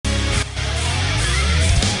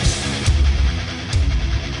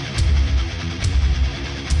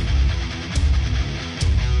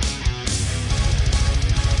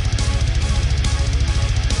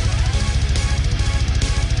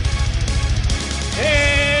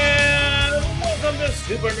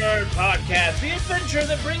Super Nerd Podcast, the adventure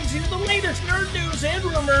that brings you the latest nerd news and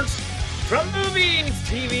rumors from movies,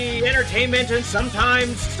 TV, entertainment, and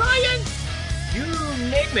sometimes science. You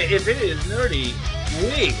name it. If it is nerdy,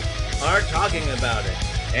 we are talking about it.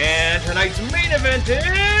 And tonight's main event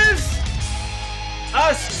is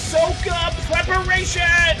ASHOKA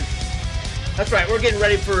Preparation. That's right, we're getting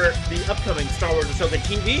ready for the upcoming Star Wars ASHOKA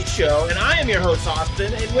TV show, and I am your host,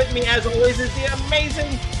 Austin, and with me, as always, is the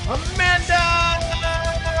amazing Amanda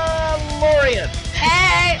Lorian.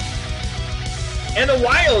 Hey! And the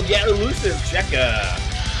wild yet elusive Jekka.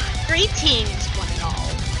 Greetings, one and all.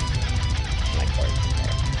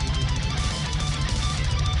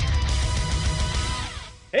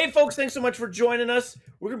 Hey, folks, thanks so much for joining us.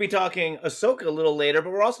 We're going to be talking ASHOKA a little later,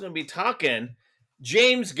 but we're also going to be talking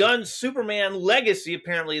James Gunn's Superman Legacy.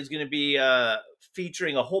 Apparently is going to be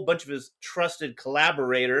featuring a whole bunch of his trusted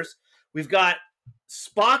collaborators. We've got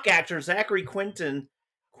Spock actor Zachary Quinto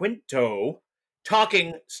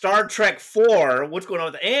talking Star Trek 4, what's going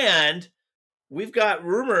on with it, and we've got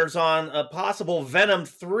rumors on a possible Venom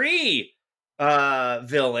 3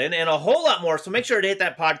 villain and a whole lot more. So make sure to hit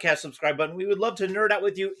that podcast subscribe button. We would love to nerd out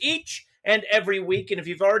with you each and every week. And if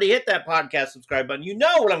you've already hit that podcast subscribe button, you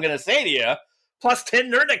know what I'm going to say to you. Plus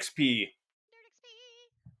 10 Nerd XP.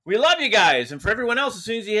 We love you guys. And for everyone else, as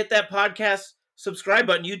soon as you hit that podcast subscribe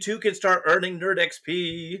button, you too can start earning Nerd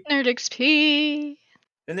XP. Nerd XP.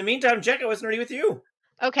 In the meantime, Jekka, what's nerdy with you?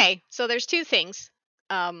 Okay, so there's two things.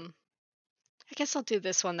 I guess I'll do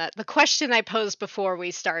this one. The question I posed before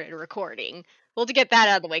we started recording. We'll get that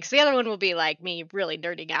out of the way, because the other one will be like me really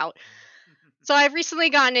nerding out. So I've recently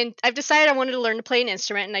I've decided I wanted to learn to play an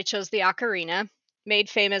instrument, and I chose the ocarina, made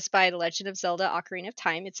famous by The Legend of Zelda Ocarina of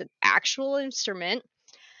Time. It's an actual instrument.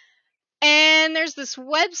 And there's this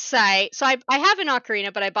website. So I have an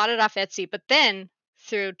ocarina, but I bought it off Etsy. But then,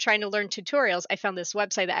 through trying to learn tutorials, I found this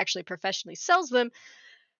website that actually professionally sells them.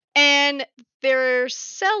 And they're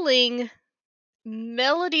selling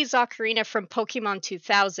Melody's ocarina from Pokemon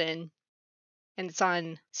 2000. And it's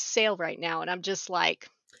on sale right now. And I'm just like,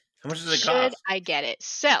 how much does it should cost? I get it?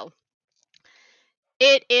 So,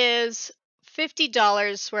 it is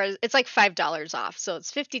 $50, whereas it's like $5 off. So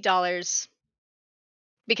it's $50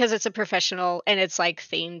 because it's a professional and it's like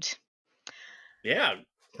themed. Yeah.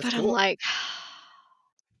 But cool. I'm like,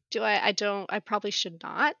 I probably should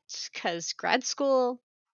not, because grad school,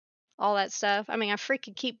 all that stuff. I mean, I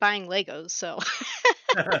freaking keep buying Legos, so.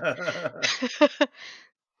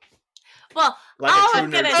 Well, like all I'm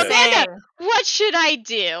gonna say, Amanda, what should I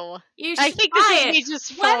do? You should I think this is buy me it.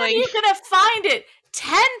 just When are falling. you gonna find it?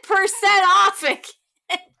 10% off it.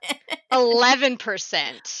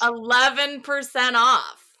 11%. 11%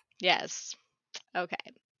 off. Yes. Okay.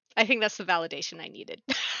 I think that's the validation I needed.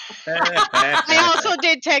 I also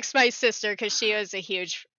did text my sister because she was a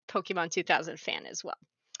huge Pokemon 2000 fan as well.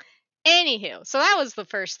 Anywho, so that was the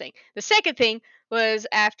first thing. The second thing was,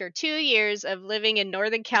 after 2 years of living in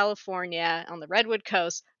Northern California on the Redwood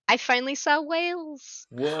Coast, I finally saw whales.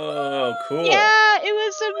 Whoa, cool. Yeah, it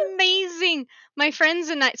was amazing. My friends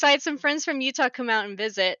and I, so I had some friends from Utah come out and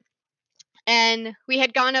visit. And we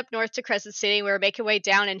had gone up north to Crescent City. We were making way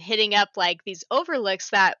down and hitting up like these overlooks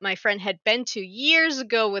that my friend had been to years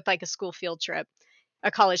ago with like a school field trip, a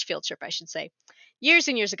college field trip, I should say, years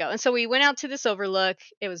and years ago. And so we went out to this overlook.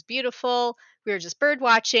 It was beautiful. We were just bird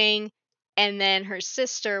watching. And then her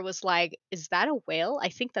sister was like, "Is that a whale? I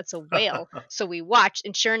think that's a whale." So we watched,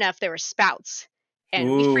 and sure enough, there were spouts. And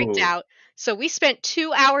we freaked out. So we spent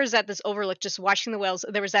 2 hours at this overlook just watching the whales.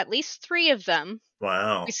 There was at least 3 of them.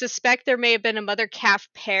 Wow. We suspect there may have been a mother-calf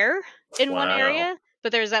pair in one area,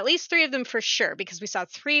 but there's at least 3 of them for sure, because we saw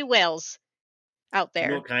 3 whales out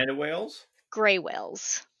there. What kind of whales? Gray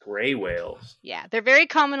whales. Gray whales. Yeah, they're very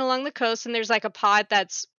common along the coast, and there's like a pod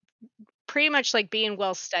that's pretty much like being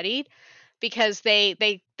well studied, because they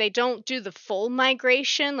don't do the full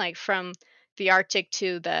migration like from the Arctic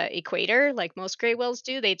to the equator like most gray whales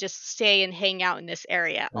do. They just stay and hang out in this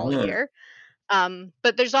area all year.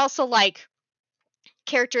 But there's also like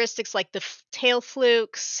characteristics like the tail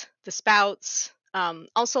flukes, the spouts.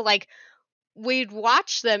 Also, like, we'd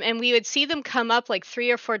watch them and we would see them come up like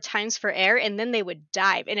 3 or 4 times for air, and then they would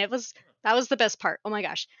dive. And that was the best part. Oh my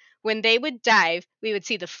gosh. When they would dive, we would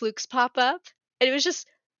see the flukes pop up. And it was just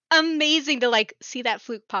amazing to like see that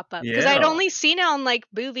fluke pop up. Because I'd only seen it on like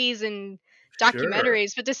movies and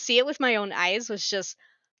documentaries, but to see it with my own eyes was just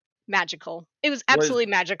magical. It was absolutely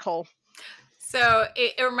magical. So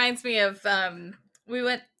it reminds me of, we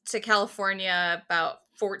went to California about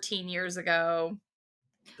 14 years ago.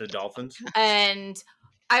 The dolphins? And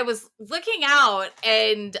I was looking out,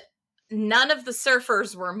 and none of the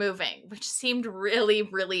surfers were moving, which seemed really,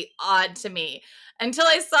 really odd to me until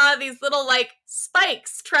I saw these little like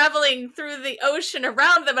spikes traveling through the ocean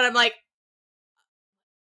around them. And I'm like,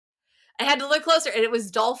 I had to look closer, and it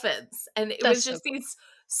was dolphins. And it was just these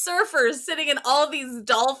surfers sitting in all these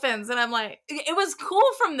dolphins. And I'm like, it was cool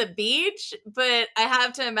from the beach, but I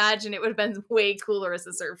have to imagine it would have been way cooler as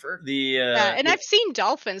a surfer. And I've seen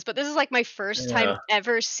dolphins, but this is like my first time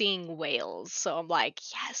ever seeing whales. So I'm like,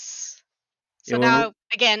 yes. So now,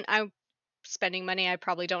 again, I'm spending money I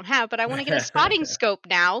probably don't have, but I want to get a spotting scope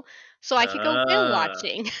now so I could go whale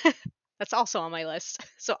watching. That's also on my list.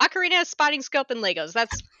 So ocarina, spotting scope, and Legos.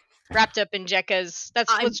 That's wrapped up in Jekka's.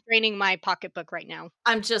 That's what's draining my pocketbook right now.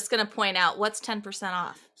 I'm just going to point out, what's 10%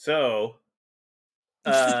 off? So,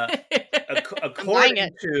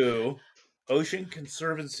 according to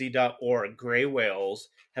oceanconservancy.org, gray whales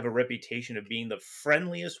have a reputation of being the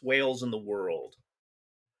friendliest whales in the world.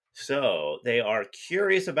 So they are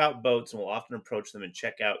curious about boats and will often approach them and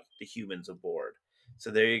check out the humans aboard. So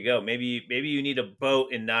there you go. Maybe you need a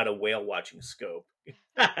boat and not a whale watching scope.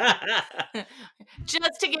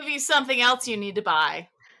 Just to give you something else you need to buy.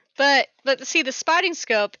 But see, the spotting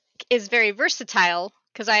scope is very versatile,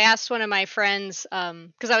 because I asked one of my friends,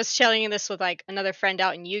 because I was sharing this with like another friend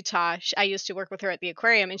out in Utah. I used to work with her at the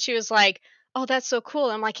aquarium, and she was like, "Oh, that's so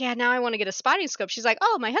cool." I'm like, "Yeah, now I want to get a spotting scope." She's like,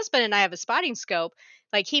 "Oh, my husband and I have a spotting scope.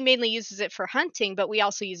 Like, he mainly uses it for hunting, but we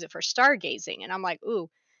also use it for stargazing." And I'm like, "Ooh."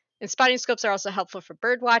 And spotting scopes are also helpful for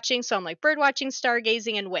bird watching. So I'm like, bird watching,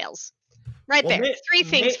 stargazing, and whales. Right there. 3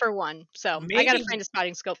 things for one. So I got to find a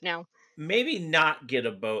spotting scope now. Maybe not get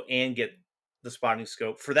a boat and get the spotting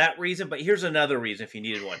scope for that reason. But here's another reason if you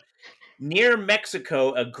needed one. Near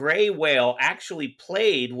Mexico, a gray whale actually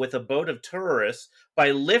played with a boat of tourists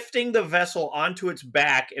by lifting the vessel onto its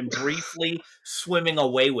back and briefly swimming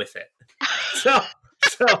away with it. So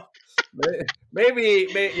maybe,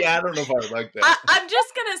 yeah, I don't know if I would like that. I'm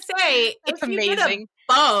just going to say, if you get a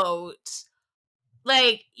boat,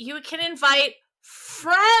 like, you can invite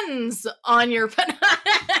friends on your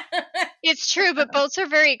It's true, but boats are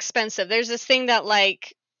very expensive. There's this thing that,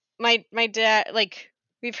 like, my dad, like,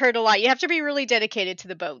 we've heard a lot. You have to be really dedicated to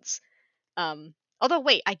the boats. Although,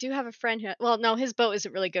 wait, I do have a friend who, well, no, his boat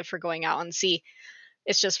isn't really good for going out on sea.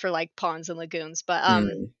 It's just for like ponds and lagoons. But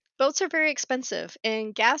boats are very expensive,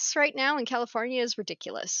 and gas right now in California is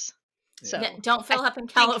ridiculous. So yeah, don't fill up in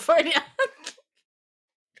California.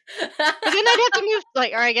 But then I'd have to move,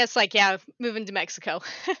 like, or I guess, like, yeah, move into Mexico.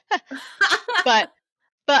 but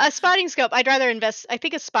a spotting scope, I'd rather invest. I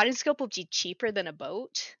think a spotting scope will be cheaper than a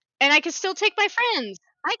boat, and I can still take my friends.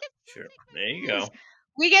 Sure. There you go.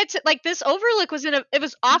 We get to, like, this overlook was it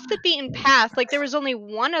was off the beaten path. Like, there was only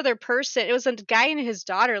one other person. It was a guy and his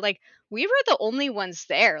daughter. Like, we were the only ones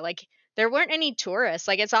there. Like, there weren't any tourists.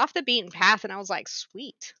 Like, it's off the beaten path, and I was like,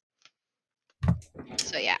 sweet.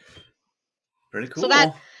 So yeah, pretty cool.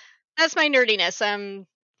 So that's my nerdiness.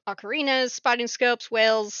 Ocarinas, spotting scopes,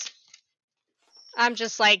 whales. I'm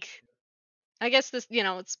just like, I guess this,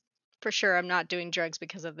 it's for sure I'm not doing drugs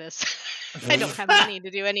because of this. I don't have money to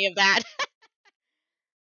do any of that.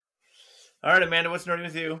 All right, Amanda, what's nerdy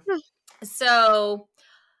with you? So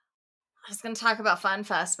I was going to talk about Fun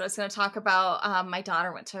Fest, but I was going to talk about my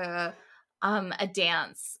daughter went to a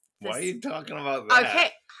dance. Why are you talking about that?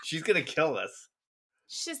 Okay. She's going to kill us.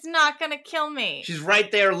 She's not going to kill me. She's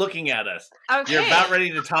right there looking at us. Okay. You're about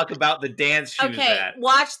ready to talk about the dance she was at.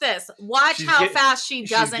 Watch this. Watch how fast she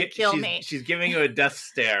doesn't kill me. She's giving you a death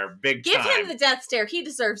stare, big time. Give him the death stare. He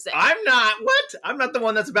deserves it. I'm not. What? I'm not the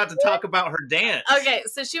one that's about to talk about her dance. Okay,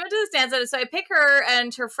 so she went to this dance, so I pick her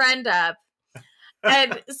and her friend up.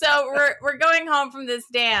 And so we're going home from this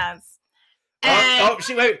dance. And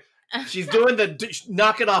she's doing the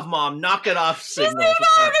knock it off, mom, knock it off signal. She's not what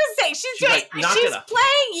I'm gonna say. She's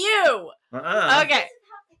playing you. Okay.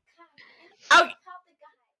 Okay.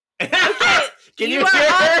 You are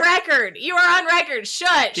on record. You are on record.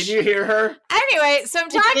 Shush. Can you hear her? Anyway, so I'm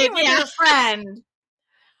talking with her friend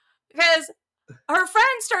because her friend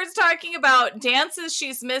starts talking about dances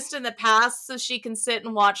she's missed in the past so she can sit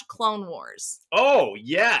and watch Clone Wars. Oh,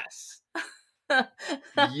 yes. Yes.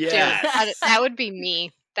 Dude, that would be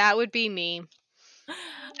me. That would be me.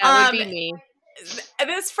 That would be me.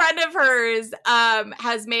 This friend of hers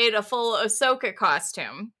has made a full Ahsoka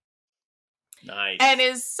costume. Nice. And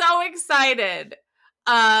is so excited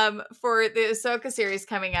for the Ahsoka series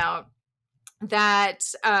coming out that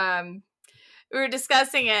we were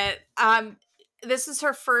discussing it. This is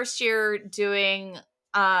her first year doing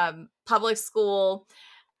public school,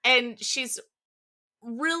 and she's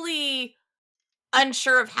really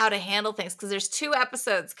unsure of how to handle things because there's 2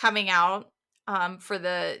 episodes coming out for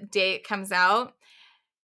the day it comes out.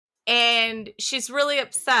 And she's really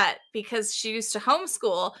upset because she used to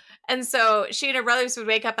homeschool. And so she and her brothers would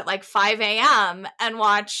wake up at like 5 a.m. and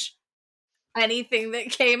watch anything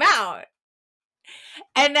that came out.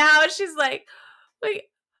 And now she's like, wait,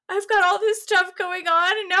 I've got all this stuff going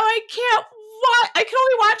on, and now I can't watch. I can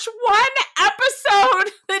only watch one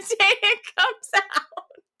episode the day it comes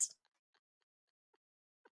out.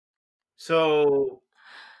 So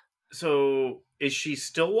is she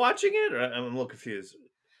still watching it? Or I'm a little confused.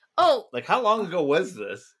 Oh, Like, how long ago was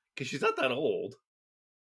this? Because she's not that old.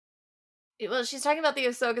 well, she's talking about the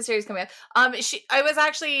Ahsoka series coming out. I was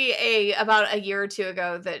actually about a year or two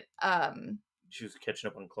ago that She was catching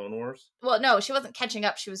up on Clone Wars? well, no, she wasn't catching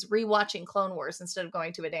up. She was rewatching Clone Wars instead of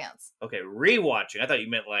going to a dance. Okay, rewatching. I thought you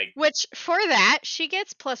meant like... Which, for that, she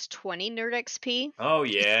gets plus 20 Nerd XP. Oh,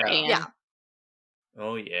 yeah. Yeah.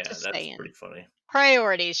 Oh, yeah. Just That's saying. pretty funny.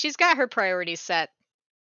 Priorities. She's got her priorities set.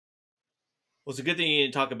 Well, it's a good thing you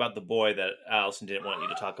didn't talk about the boy that Allison didn't want you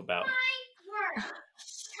to talk about.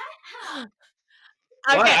 Okay,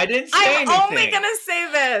 What? I didn't say anything. I'm only gonna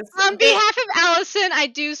say this. On behalf of Allison, I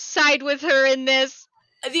do side with her in this.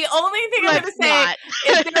 The only thing I'm gonna Let's say not.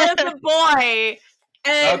 is there was a boy.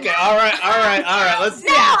 And Okay, all right. Let's...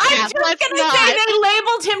 no, I'm Yeah, just let's gonna not. say they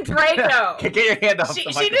labeled him Draco. Okay, get your hand off She the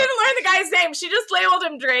didn't microphone. learn the guy's name. She just labeled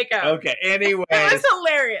him Draco. Okay, anyway. It was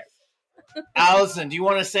hilarious. Allison, do you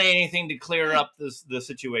want to say anything to clear up the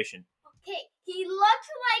situation? Okay, he looked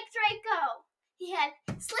like Draco. He had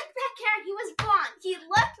slick back hair and he was blonde. He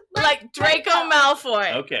looked Like Draco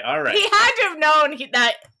Malfoy. Okay, all right. He had to have known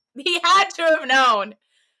that. He had to have known.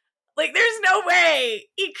 Like, there's no way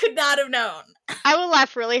he could not have known. I will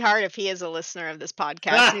laugh really hard if he is a listener of this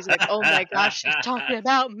podcast. And he's like, oh my gosh, she's talking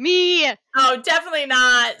about me. Oh, definitely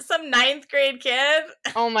not. Some 9th grade kid.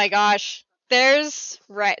 Oh my gosh. There's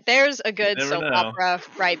a good Never soap know. opera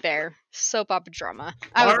right there. Soap opera drama.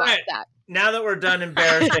 I would All watch right. that. Now that we're done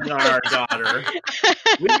embarrassing our daughter,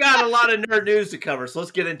 we've got a lot of nerd news to cover, so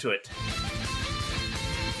let's get into it.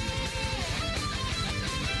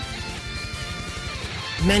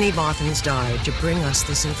 Many Bothans died to bring us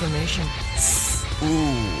this information.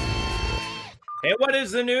 Hey, what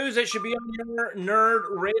is the news that should be on your nerd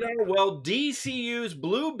radar? Well, DCU's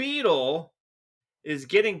Blue Beetle is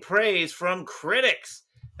getting praise from critics.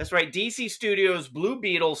 That's right, DC Studios' Blue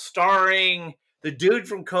Beetle, starring the dude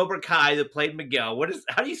from Cobra Kai that played Miguel.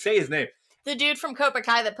 How do you say his name? The dude from Cobra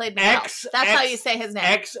Kai that played Miguel. That's how you say his name.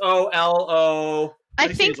 XOLO. I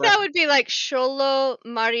think that would be like Xolo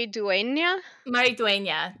Maridueña.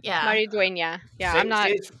 Maridueña, yeah. Maridueña. Yeah, I'm not.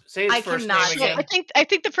 Say his I first cannot name say- again. I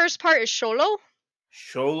think the first part is Xolo.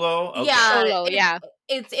 Xolo? Okay. Yeah. Xolo, yeah.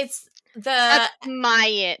 It's the That's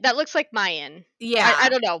Mayan. That looks like Mayan. yeah. I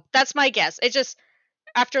don't know. That's my guess. It just,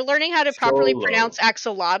 after learning how to properly Xolo. pronounce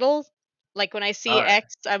axolotl, like when I see All right.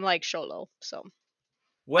 X, I'm like Xolo. So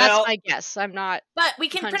Well, that's my guess. I'm not. But we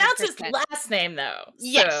can pronounce his 100%. last name though.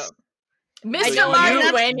 Yes. So. so Mr.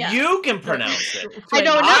 Maridueña. you can pronounce it. I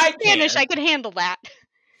know enough I Spanish. can. I can handle that.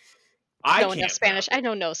 I know can't enough Spanish. pronounce I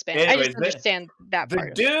know no Spanish. I Anyways, just understand that The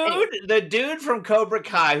part. of it. Anyway. the dude from Cobra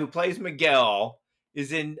Kai who plays Miguel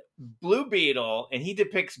is in Blue Beetle, and he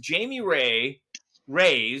depicts Jamie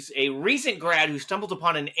Reyes, a recent grad who stumbles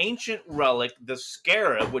upon an ancient relic, the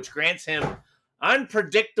Scarab, which grants him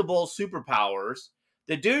unpredictable superpowers.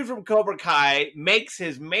 The dude from Cobra Kai makes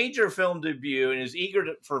his major film debut and is eager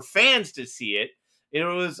for fans to see it. It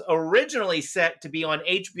was originally set to be on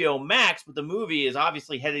HBO Max, but the movie is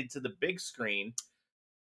obviously headed to the big screen.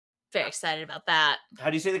 Very excited about that. How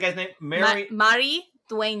do you say the guy's name? Maridueña.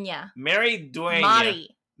 Maridueña. Mary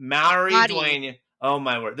Mari. Dueña. Oh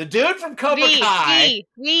my word. The dude from Cobra Kai.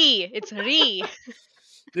 It's Ri.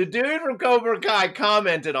 The dude from Cobra Kai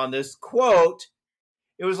commented on this, quote,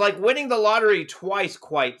 "It was like winning the lottery twice,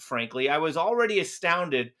 quite frankly. I was already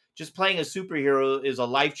astounded. Just playing a superhero is a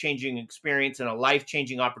life-changing experience and a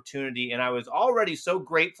life-changing opportunity, and I was already so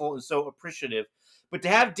grateful and so appreciative. But to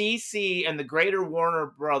have DC and the greater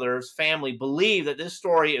Warner Brothers family believe that this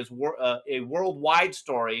story is a worldwide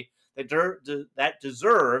story that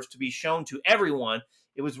deserves to be shown to everyone,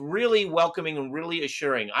 it was really welcoming and really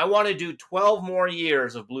assuring. I want to do 12 more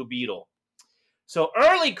years of Blue Beetle." So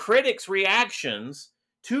early critics' reactions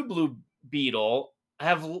to Blue Beetle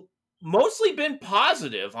have mostly been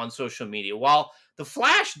positive on social media. While The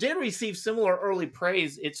Flash did receive similar early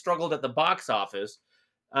praise, it struggled at the box office.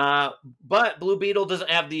 But Blue Beetle doesn't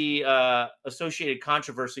have the associated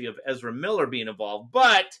controversy of Ezra Miller being involved.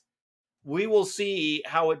 But we will see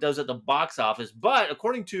how it does at the box office. But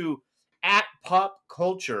according to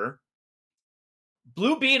 @PopCulture,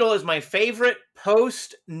 Blue Beetle is my favorite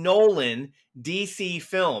post-Nolan DC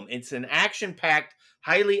film. It's an action-packed,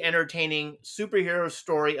 highly entertaining superhero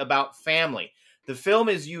story about family. The film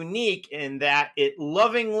is unique in that it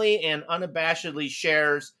lovingly and unabashedly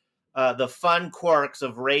shares the fun quirks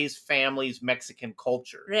of Rey's family's Mexican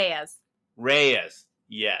culture. Reyes,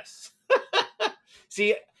 yes.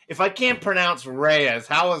 See, if I can't pronounce Reyes,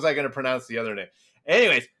 how was I going to pronounce the other name?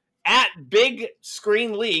 Anyways, at Big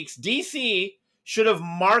Screen Leaks, DC should have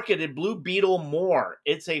marketed Blue Beetle more.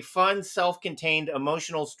 It's a fun, self-contained,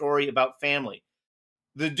 emotional story about family.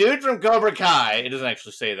 The dude from Cobra Kai, it doesn't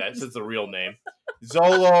actually say that, it's the real name,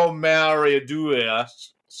 Zolo Mariadua.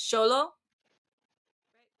 Sholo?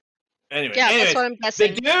 Anyways, that's what I'm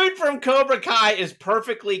guessing. The dude from Cobra Kai is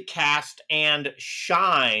perfectly cast and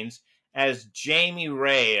shines as Jamie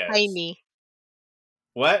Reyes. Jaime.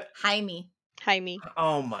 What? Jaime.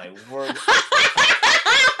 Oh my word.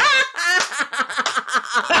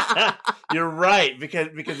 You're right,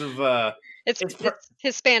 because of it's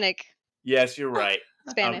Hispanic. Yes, you're right.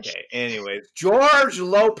 Spanish. Okay. Anyways, George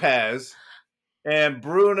Lopez and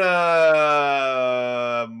Bruna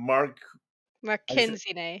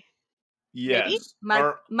Marquezine. Yes.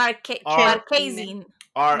 Marquezine.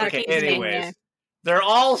 Okay. Anyways, they're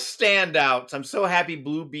all standouts. I'm so happy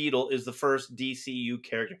Blue Beetle is the first DCU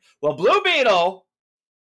character. Well, Blue Beetle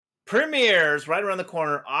premieres right around the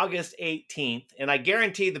corner, August 18th, and I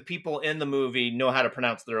guarantee the people in the movie know how to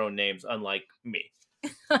pronounce their own names, unlike me.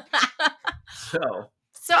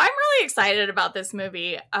 So I'm really excited about this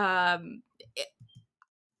movie. I've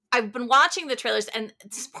been watching the trailers, and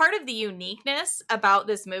part of the uniqueness about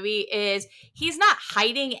this movie is he's not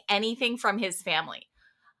hiding anything from his family.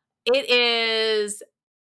 It is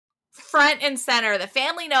front and center. The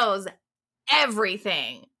family knows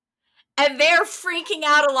everything, and they're freaking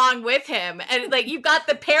out along with him. And like, you've got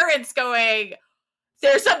the parents going,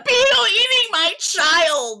 "There's a beetle eating my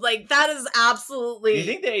child!" Like, that is absolutely. Do you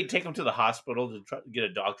think they take him to the hospital to try to get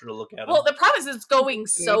a doctor to look at him? Well, the problem is it's going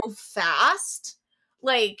so fast.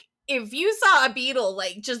 Like, if you saw a beetle,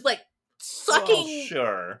 like, just like sucking,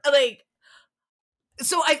 sure. Like,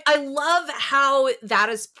 so I love how that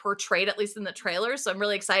is portrayed, at least in the trailer. So I'm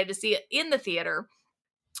really excited to see it in the theater.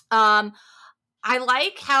 I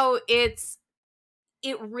like how it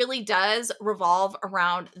really does revolve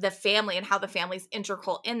around the family and how the family's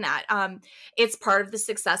integral in that. It's part of the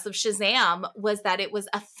success of Shazam was that it was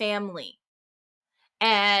a family.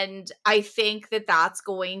 And I think that that's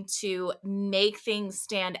going to make things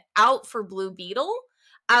stand out for Blue Beetle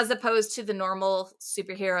as opposed to the normal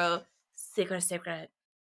superhero secret.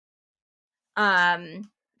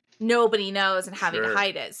 Nobody knows and having to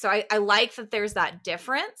hide it. So I like that there's that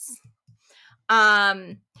difference.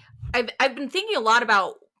 I've been thinking a lot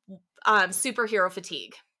about superhero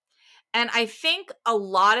fatigue. And I think a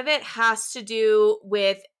lot of it has to do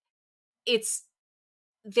with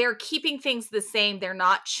they're keeping things the same. They're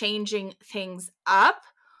not changing things up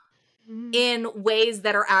in ways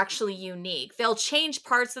that are actually unique. They'll change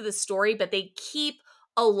parts of the story, but they keep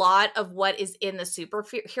a lot of what is in the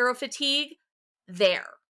superhero fatigue there.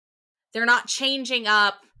 They're not changing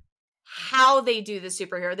up how they do the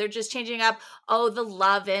superhero. They're just changing up, the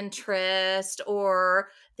love interest, or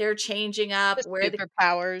they're changing up the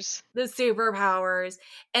superpowers.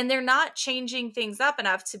 And they're not changing things up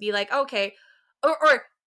enough to be like, okay, or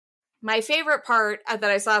my favorite part that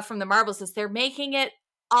I saw from the Marvels is they're making it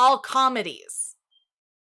all comedies.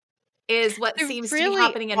 Is what seems to be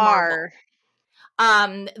happening in Marvel.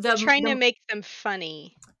 They're trying to make them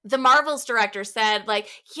funny. The Marvels director said, like,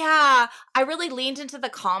 yeah, I really leaned into the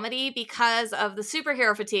comedy because of the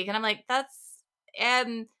superhero fatigue. And I'm like,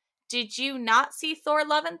 did you not see Thor: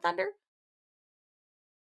 Love and Thunder?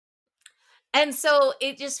 And so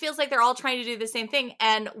it just feels like they're all trying to do the same thing.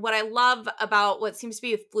 And what I love about what seems to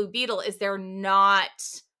be with Blue Beetle is they're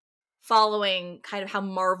not following kind of how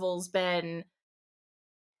Marvel's been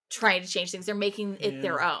trying to change things. They're making it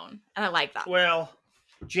their own. And I like that. Well,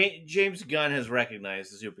 James Gunn has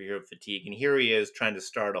recognized the superhero fatigue, and here he is trying to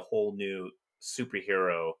start a whole new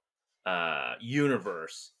superhero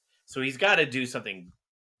universe. So he's got to do something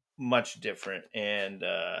much different. And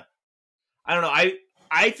I don't know.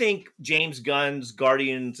 I think James Gunn's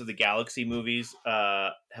Guardians of the Galaxy movies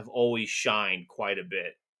have always shined quite a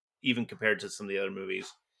bit, even compared to some of the other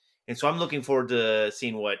movies. And so I'm looking forward to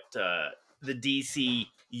seeing what the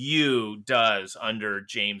DCU does under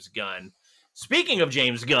James Gunn. Speaking of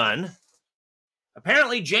James Gunn,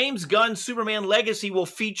 apparently James Gunn's Superman Legacy will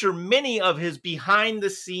feature many of his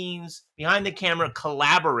behind-the-scenes, behind-the-camera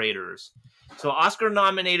collaborators. So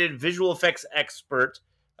Oscar-nominated visual effects expert...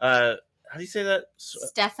 how do you say that?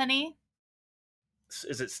 Stephanie?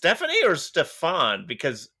 is it Stephanie or Stefan?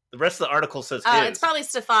 Because the rest of the article says It's probably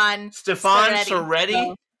Stefan Soretti.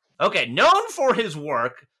 Oh. Okay, known for his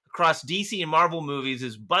work across DC and Marvel movies,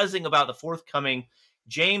 is buzzing about the forthcoming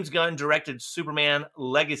James Gunn directed Superman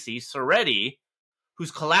Legacy. Soretti,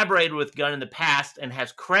 who's collaborated with Gunn in the past and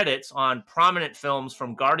has credits on prominent films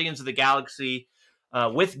from Guardians of the Galaxy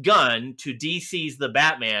with Gunn to DC's The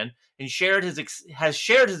Batman, and has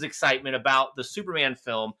shared his excitement about the Superman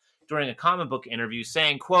film during a comic book interview,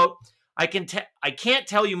 saying, quote, I can't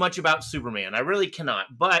tell you much about Superman. I really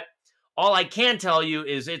cannot. But all I can tell you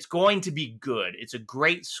is it's going to be good. It's a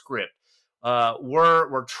great script.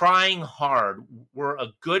 We're trying hard. We're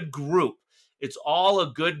a good group. It's all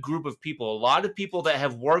a good group of people. A lot of people that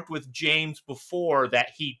have worked with James before that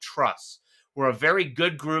he trusts. We're a very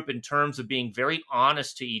good group in terms of being very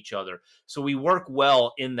honest to each other. So we work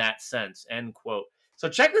well in that sense, end quote. So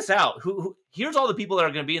check this out. Here's all the people that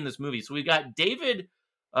are going to be in this movie. So we've got David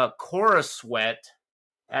Coruscant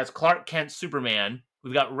as Clark Kent Superman.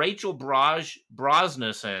 We've got Rachel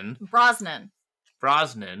Brosnan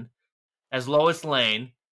as Lois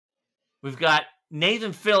Lane. We've got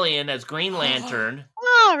Nathan Fillion as Green Lantern.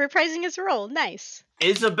 Oh, reprising his role. Nice.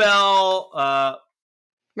 Isabel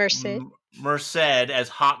Merced. as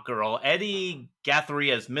Hawk Girl. Eddie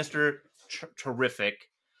Guthrie as Mr. Terrific.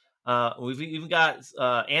 We've even got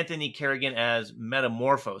Anthony Kerrigan as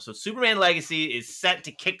Metamorpho. So Superman Legacy is set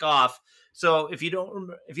to kick off. So if you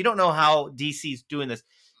don't know how DC's doing this,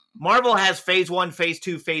 Marvel has Phase 1, Phase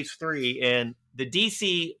 2, Phase 3, and the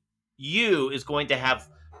DCU is going to have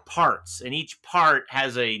parts, and each part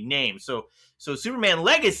has a name. So Superman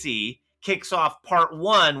Legacy kicks off Part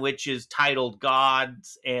 1, which is titled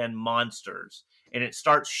Gods and Monsters. And it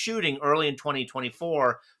starts shooting early in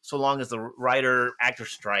 2024, so long as the writer-actor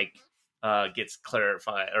strike gets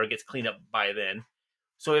clarified or gets cleaned up by then.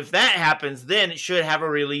 So if that happens, then it should have a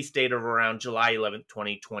release date of around July 11th,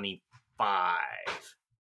 2025.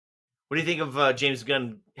 What do you think of James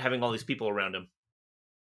Gunn having all these people around him?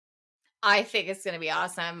 I think it's going to be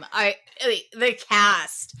awesome. The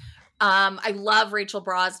cast. I love Rachel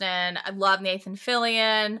Brosnan. I love Nathan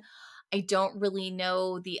Fillion. I don't really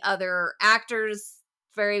know the other actors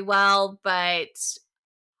very well, but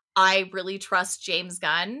I really trust James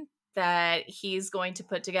Gunn that he's going to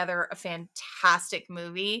put together a fantastic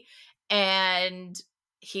movie, and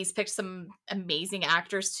he's picked some amazing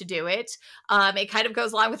actors to do it. It kind of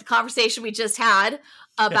goes along with the conversation we just had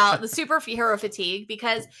about the superhero fatigue,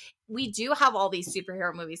 because we do have all these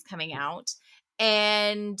superhero movies coming out,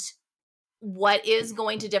 and what is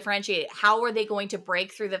going to differentiate it? How are they going to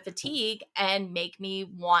break through the fatigue and make me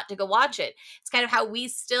want to go watch it? It's kind of how we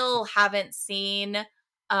still haven't seen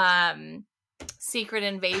Secret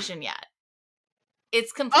Invasion yet.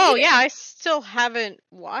 It's complete. Oh yeah, I still haven't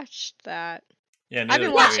watched that. Yeah, I've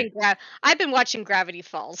been watching Gravity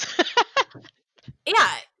Falls. Yeah,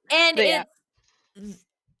 and Yeah. it's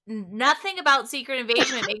nothing about Secret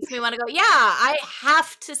Invasion. It makes me want to go, yeah, I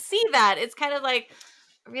have to see that. It's kind of like,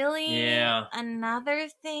 really? Yeah. Another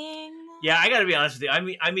thing? Yeah, I gotta be honest with you.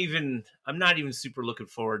 I'm not even super looking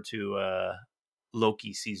forward to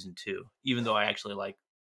Loki season 2, even though I actually like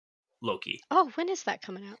Loki. Oh, when is that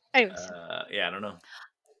coming out? Anyways, Yeah, I don't know.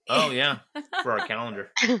 Oh yeah, for our calendar,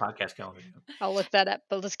 podcast calendar. I'll look that up.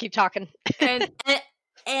 But let's keep talking.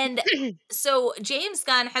 And so James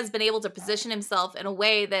Gunn has been able to position himself in a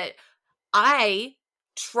way that I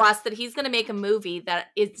trust that he's going to make a movie that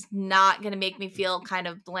it's not going to make me feel kind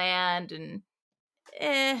of bland and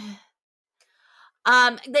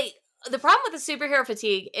the problem with the superhero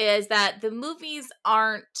fatigue is that the movies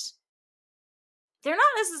they're not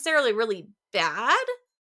necessarily really bad,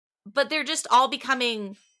 but they're just all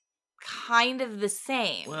becoming kind of the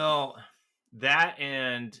same. Well, that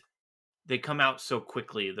and they come out so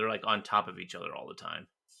quickly. They're like on top of each other all the time.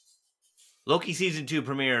 Loki season 2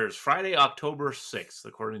 premieres Friday, October 6th,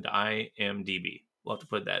 according to IMDb. We'll have to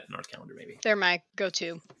put that in our calendar, maybe. They're my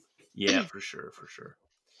go-to. Yeah, for sure.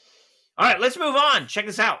 All right, let's move on. Check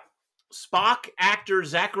this out. Spock actor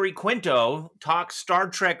Zachary Quinto talks Star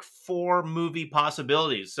Trek 4 movie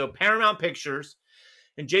possibilities. So Paramount Pictures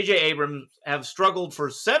and J.J. Abrams have struggled for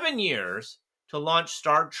 7 years to launch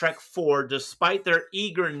Star Trek 4 despite their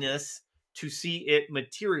eagerness to see it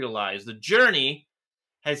materialize. The journey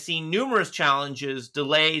has seen numerous challenges,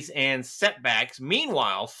 delays, and setbacks.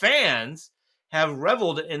 Meanwhile, fans have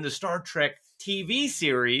reveled in the Star Trek TV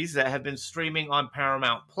series that have been streaming on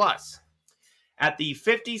Paramount+. At the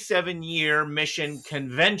 57-year mission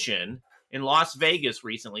convention in Las Vegas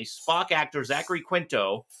recently, Spock actor Zachary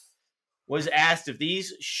Quinto was asked if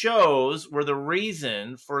these shows were the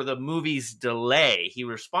reason for the movie's delay. He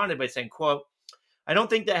responded by saying, quote, I don't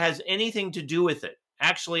think that has anything to do with it.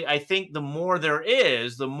 Actually, I think the more there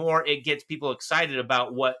is, the more it gets people excited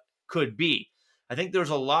about what could be. I think there's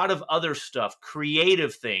a lot of other stuff,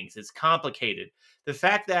 creative things. It's complicated. The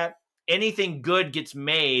fact that anything good gets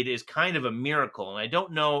made is kind of a miracle. And I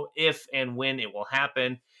don't know if and when it will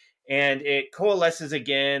happen. And it coalesces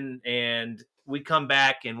again, and we come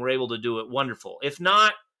back and we're able to do it. Wonderful. If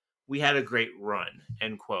not, we had a great run,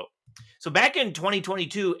 end quote. So back in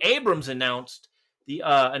 2022, Abrams announced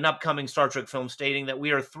an upcoming Star Trek film, stating that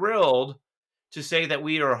we are thrilled to say that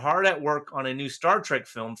we are hard at work on a new Star Trek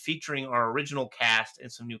film featuring our original cast and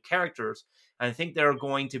some new characters. And I think they're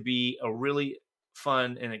going to be a really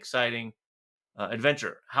fun and exciting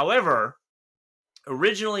adventure. However,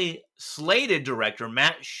 originally slated director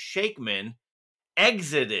Matt Shakman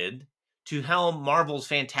exited to helm Marvel's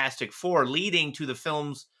Fantastic Four, leading to the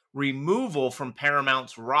film's removal from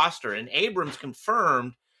Paramount's roster. And Abrams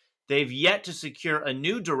confirmed they've yet to secure a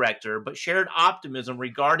new director, but shared optimism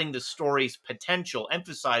regarding the story's potential,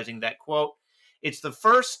 emphasizing that, quote, "It's the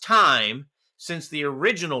first time since the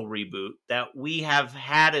original reboot that we have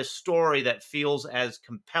had a story that feels as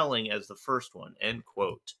compelling as the first one," end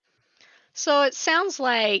quote. So it sounds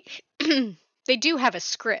like they do have a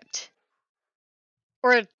script,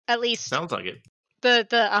 or at least Sounds like it.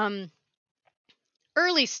 the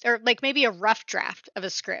early or like maybe a rough draft of a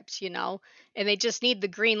script, and they just need the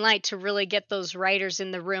green light to really get those writers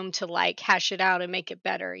in the room to like hash it out and make it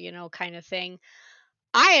better, kind of thing.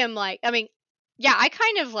 I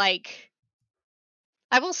kind of like,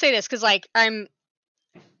 I will say this because like I'm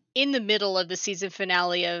in the middle of the season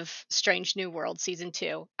finale of Strange New World season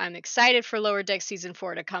 2. I'm excited for Lower Deck season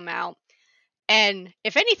 4 to come out. And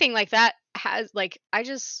if anything like that has like,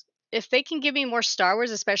 if they can give me more Star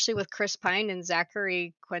Wars, especially with Chris Pine and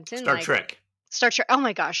Zachary Quinton. Star Trek. Oh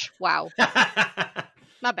my gosh. Wow.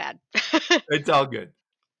 Not bad. It's all good.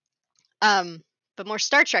 But more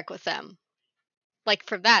Star Trek with them. Like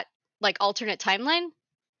for that, like alternate timeline.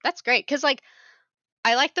 That's great. Cause like,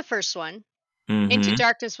 I like the first one. Mm-hmm. Into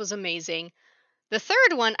Darkness was amazing. The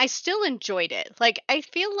third one, I still enjoyed it. Like, I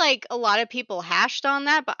feel like a lot of people hashed on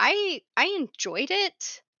that, but I enjoyed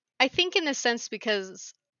it. I think in a sense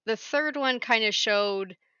because the third one kind of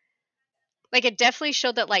showed, like, it definitely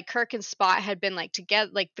showed that, like, Kirk and Spot had been, like,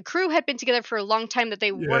 together, like, the crew had been together for a long time, that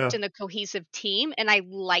they worked in a cohesive team, and I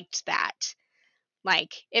liked that.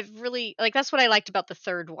 Like, it really, like, that's what I liked about the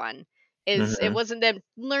third one. Is it wasn't them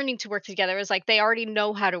learning to work together. It was like they already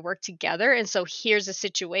know how to work together. And so here's a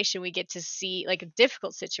situation we get to see, like a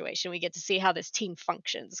difficult situation. We get to see how this team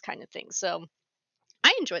functions kind of thing. So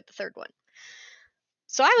I enjoyed the third one.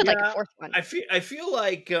 So I would like a fourth one. I feel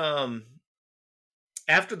like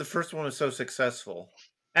after the first one was so successful,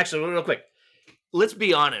 actually, real quick, let's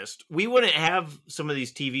be honest. We wouldn't have some of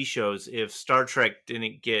these TV shows if Star Trek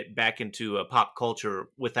didn't get back into pop culture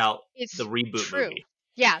without the reboot movie.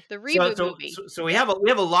 Yeah, the reboot movie. So we have a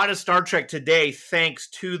lot of Star Trek today thanks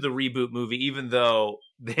to the reboot movie, even though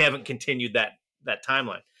they haven't continued that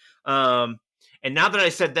timeline. And now that I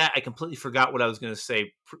said that, I completely forgot what I was going to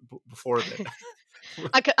say before that.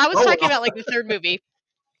 I was talking about like the third movie.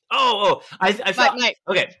 I felt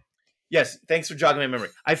okay. Yes, thanks for jogging my memory.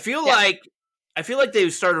 I feel like they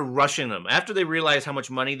started rushing them after they realized how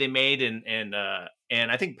much money they made, and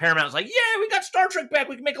I think Paramount was like, "Yeah, we got Star Trek back.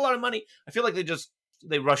 We can make a lot of money." I feel like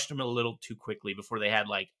they rushed them a little too quickly before they had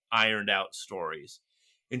like ironed out stories.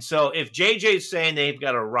 And so if JJ's saying they've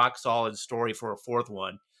got a rock solid story for a fourth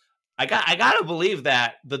one, I gotta believe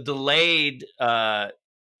that the delayed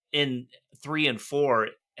in 3 and 4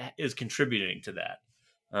 is contributing to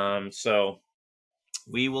that. So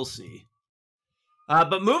we will see.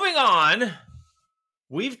 But moving on,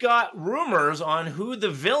 we've got rumors on who the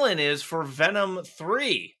villain is for Venom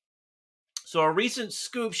 3. So a recent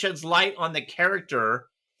scoop sheds light on the character.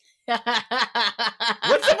 What's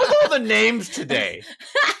up with all the names today?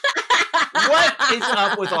 What is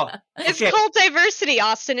up with all? It's called diversity,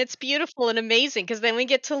 Austin. It's beautiful and amazing because then we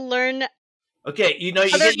get to learn. Okay, you know,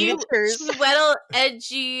 Chiwetel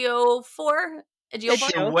Ejiofor.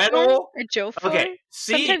 Chiwetel. Okay,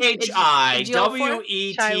 CHIWETEL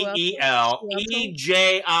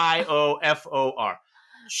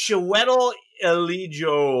Chiwetel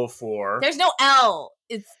Ejiofor. There's no L.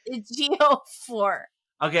 It's Ejiofor.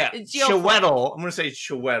 Okay, Chiwetel. I'm going to say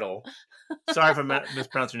Chiwetel. Sorry if I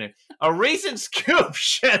mispronounced your name. A recent scoop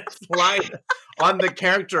sheds light on the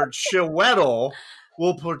character Chiwetel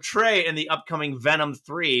will portray in the upcoming Venom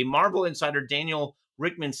 3. Marvel insider Daniel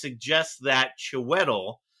Rickman suggests that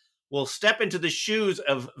Chiwetel will step into the shoes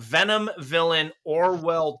of Venom villain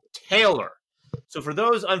Orwell Taylor. So for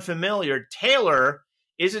those unfamiliar, Taylor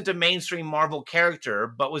isn't a mainstream Marvel character,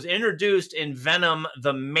 but was introduced in Venom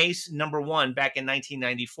the Mace #1 back in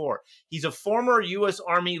 1994. He's a former U.S.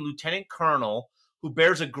 Army lieutenant colonel who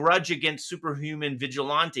bears a grudge against superhuman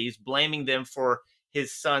vigilantes, blaming them for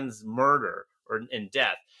his son's murder and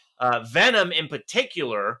death. Venom, in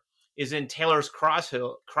particular, is in Taylor's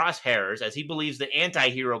crosshairs as he believes the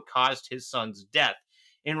anti-hero caused his son's death.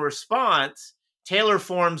 In response, Taylor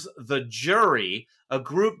forms the Jury, a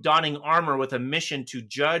group donning armor with a mission to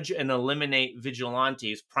judge and eliminate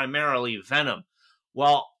vigilantes, primarily Venom.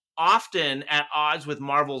 While often at odds with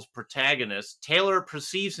Marvel's protagonists, Taylor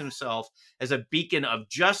perceives himself as a beacon of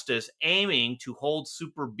justice, aiming to hold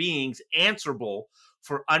super beings answerable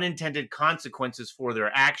for unintended consequences for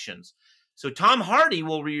their actions. So Tom Hardy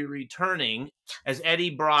will be returning as Eddie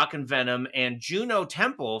Brock in Venom, and Juno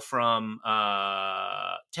Temple from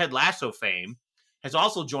Ted Lasso fame has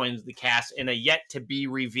also joined the cast in a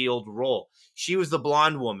yet-to-be-revealed role. She was the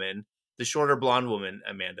blonde woman, the shorter blonde woman,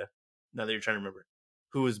 Amanda, now that you're trying to remember,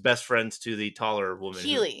 who was best friends to the taller woman.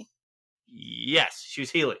 Keely. Yes, she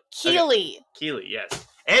was Healy. Keely. Okay. Keely, yes.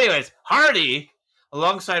 Anyways, Hardy,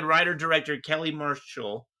 alongside writer-director Kelly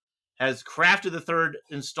Marshall, has crafted the third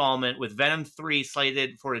installment with Venom 3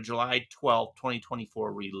 slated for a July 12,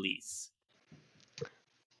 2024 release.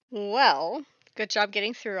 Well, good job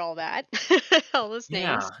getting through all that. All those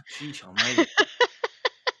names. Yeah, geez almighty.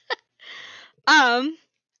 Oh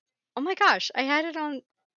my gosh, I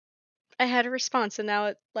had a response and now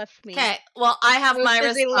it left me. Okay, well, I have my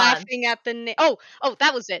busy response. laughing at the name. Oh,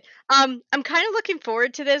 that was it. I'm kind of looking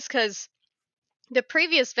forward to this because the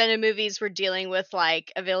previous Venom movies were dealing with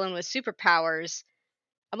like a villain with superpowers.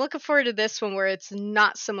 I'm looking forward to this one where it's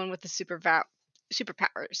not someone with the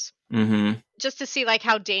superpowers. Mm-hmm. Just to see like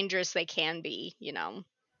how dangerous they can be, you know.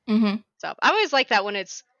 Mm-hmm. So I always like that when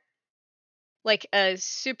it's like a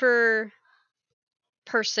super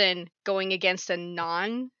person going against a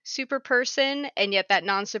non-super person, and yet that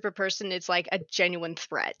non-super person is like a genuine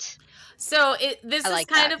threat. So this I is like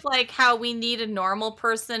kind that. of like how we need a normal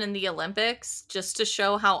person in the Olympics just to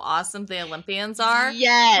show how awesome the Olympians are.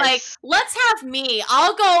 Yes. Like, let's have me.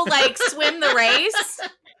 I'll go like swim the race.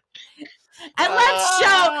 And let's show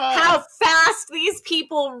how fast these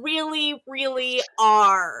people really, really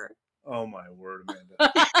are. Oh my word,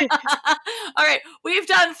 Amanda. All right, we've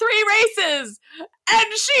done 3 races, and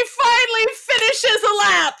she finally finishes a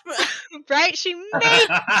lap. Right? She made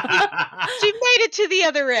it to the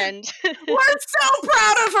other end. We're so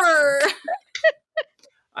proud of her.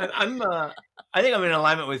 I think I'm in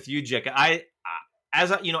alignment with you, Jack.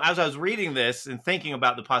 As I was reading this and thinking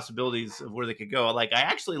about the possibilities of where they could go, like I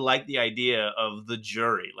actually like the idea of the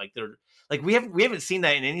Jury. Like we haven't seen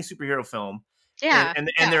that in any superhero film. Yeah. And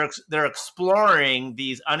they're exploring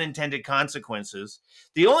these unintended consequences.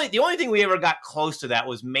 The only thing we ever got close to that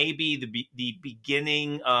was maybe the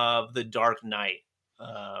beginning of The Dark Knight,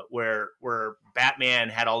 where Batman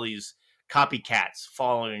had all these copycats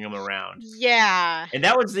following him around. Yeah. And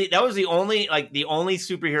that was the only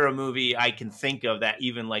superhero movie I can think of that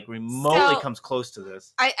even like remotely comes close to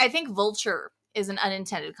this. I think Vulture is an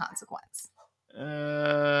unintended consequence.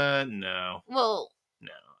 No. Well,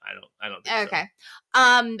 no, I don't think okay.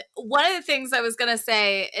 so. One of the things I was gonna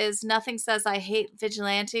say is nothing says I hate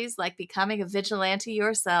vigilantes like becoming a vigilante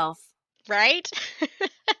yourself. Right?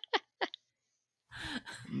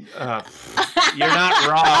 You're not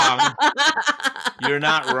wrong. You're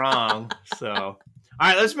not wrong. So, all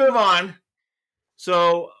right, let's move on.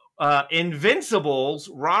 So, Invincible's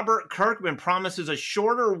Robert Kirkman promises a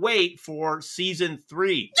shorter wait for season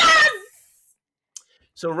 3. Yes!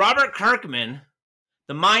 So, Robert Kirkman,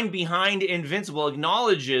 the mind behind Invincible,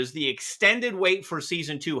 acknowledges the extended wait for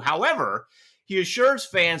season 2. However, he assures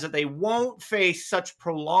fans that they won't face such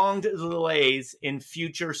prolonged delays in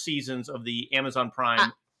future seasons of the Amazon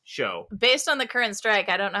Prime show. Based on the current strike,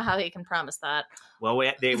 I don't know how he can promise that. Well, we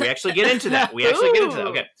actually get into that.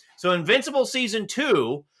 Okay. So Invincible Season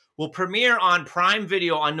 2 will premiere on Prime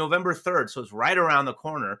Video on November 3rd, so it's right around the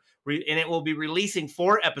corner. And it will be releasing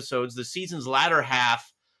 4 episodes. The season's latter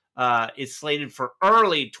half is slated for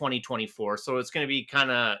early 2024, so it's going to be kind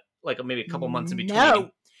of like maybe a couple months in between.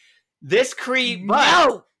 No. This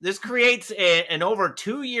creates an over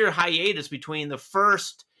 2-year hiatus between the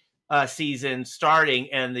first season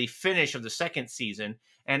starting and the finish of the second season.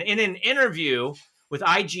 And in an interview with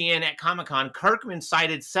IGN at Comic-Con, Kirkman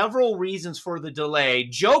cited several reasons for the delay,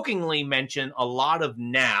 jokingly mentioned a lot of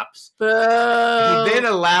naps. He then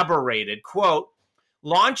elaborated, quote,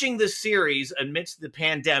 launching the series amidst the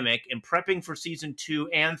pandemic and prepping for season 2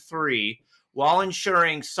 and 3 while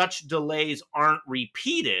ensuring such delays aren't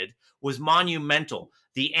repeated was monumental.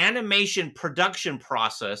 the animation production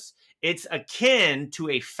process, it's akin to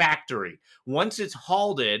a factory. Once it's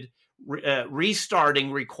halted,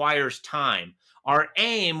 restarting requires time. Our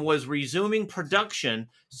aim was resuming production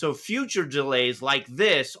so future delays like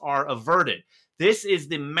this are averted. This is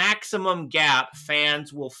the maximum gap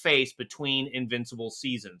fans will face between Invincible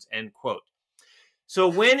seasons, end quote. So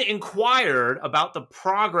when inquired about the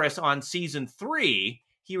progress on season 3,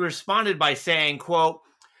 he responded by saying, quote,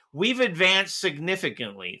 "We've advanced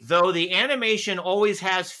significantly, though the animation always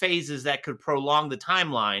has phases that could prolong the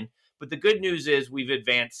timeline, but the good news is we've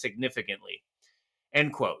advanced significantly,"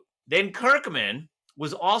 end quote. Then Kirkman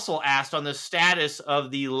was also asked on the status of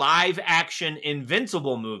the live-action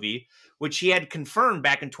Invincible movie, which he had confirmed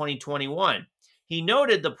back in 2021. He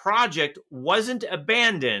noted the project wasn't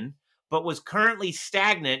abandoned, but was currently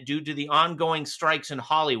stagnant due to the ongoing strikes in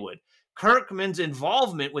Hollywood. Kirkman's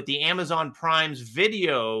involvement with the Amazon Prime's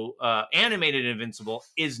video animated Invincible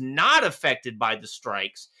is not affected by the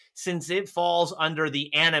strikes, since it falls under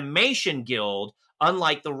the Animation Guild,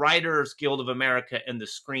 unlike the Writers Guild of America and the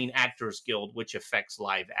Screen Actors Guild, which affects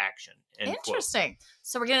live action. End Interesting. quote.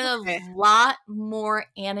 So we're getting a lot more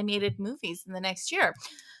animated movies in the next year.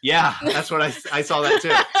 Yeah, that's what I saw that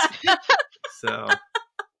too. So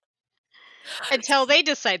Until they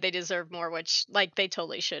decide they deserve more, which like they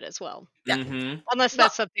totally should as well. Yeah. mhm. Unless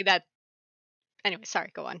that's something that. Anyway,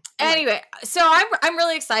 sorry. Go on. Anyway, so I'm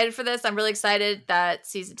really excited for this. I'm really excited that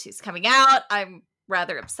season 2 is coming out. I'm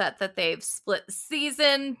rather upset that they've split the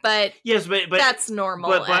season, but Yes, but that's normal,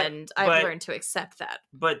 but- and I've learned to accept that.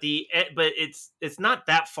 but it's not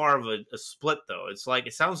that far of a split though. It's like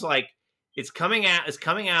it sounds like it's coming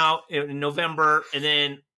out in November and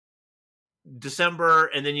then December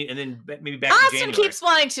and then maybe back in Austin January. keeps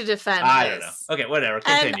wanting to defend I this. don't know. Okay, whatever.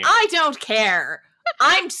 And Continue. I don't care.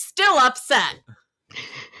 I'm still upset.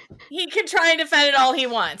 He can try and defend it all he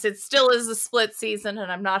wants. It still is a split season,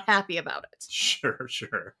 and I'm not happy about it.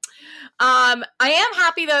 Sure. I am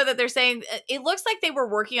happy though that they're saying it looks like they were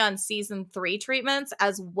working on season 3 treatments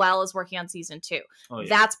as well as working on season 2. Oh, yeah.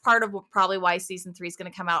 That's part of probably why season 3 is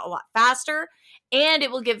going to come out a lot faster, and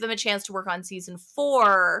it will give them a chance to work on season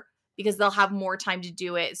 4 because they'll have more time to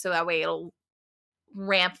do it. So that way it'll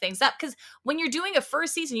ramp things up. Because when you're doing a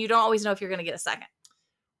first season, you don't always know if you're going to get a second.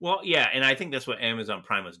 Well, yeah, and I think that's what Amazon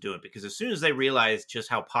Prime was doing, because as soon as they realized just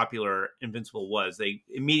how popular Invincible was, they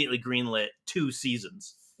immediately greenlit 2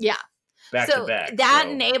 seasons. Yeah. Back to back. That So,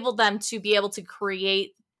 enabled them to be able to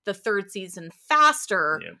create the 3rd season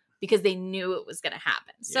faster yeah. because they knew it was going to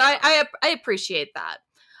happen. So Yeah. I appreciate that.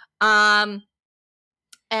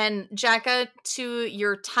 And Jacka, to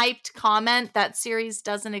your typed comment, that series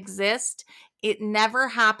doesn't exist. It never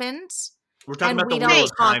happened. We're talking And about we the Wheel don't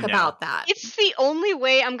of talk Time now. about that. It's the only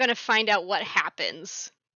way I'm gonna find out what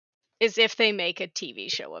happens is if they make a TV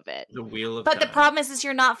show of it. The Wheel of But Time. the problem is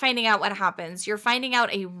you're not finding out what happens. You're finding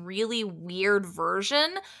out a really weird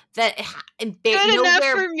version that Good enough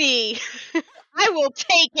for me. I will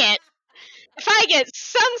take it. If I get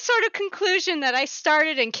some sort of conclusion that I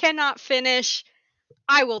started and cannot finish,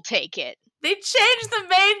 I will take it. They changed the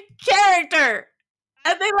main character.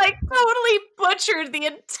 And they like totally butchered the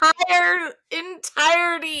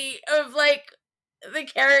entirety of like the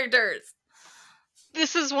characters.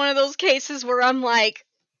 This is one of those cases where I'm like,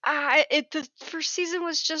 the first season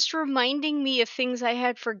was just reminding me of things I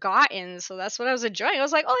had forgotten, so that's what I was enjoying. I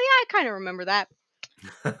was like, oh yeah, I kind of remember that.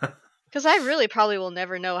 Because I really probably will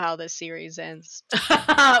never know how this series ends.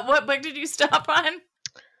 What book did you stop on?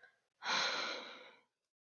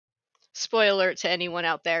 Spoiler alert to anyone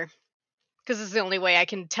out there. Because it's the only way I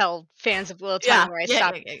can tell fans of Wheel of Time where I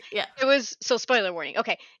stopped. Yeah. It was, so spoiler warning.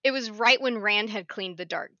 Okay, it was right when Rand had cleaned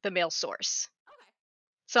the mail source.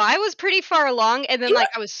 So I was pretty far along, and then like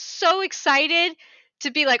I was so excited to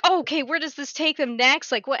be like, oh, okay, where does this take them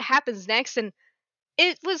next? Like, what happens next? And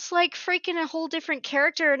it was like freaking a whole different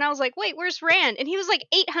character, and I was like, wait, where's Rand? And he was like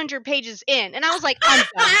 800 pages in, and I was like, I'm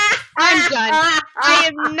done. I'm done.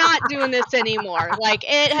 I am not doing this anymore. Like,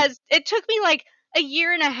 it took me like a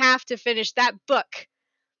year and a half to finish that book.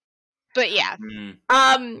 But yeah.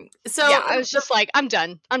 So yeah, I was just like, I'm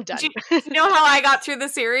done. Do you know how I got through the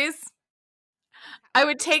series? I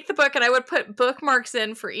would take the book and I would put bookmarks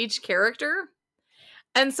in for each character.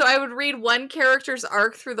 And so I would read one character's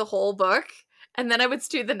arc through the whole book, and then I would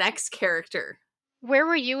do the next character. Where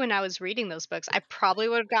were you when I was reading those books? I probably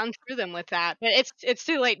would have gotten through them with that. But it's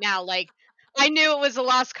too late now. Like, I knew it was a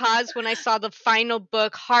lost cause when I saw the final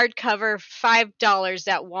book hardcover $5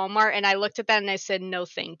 at Walmart, and I looked at that and I said, no,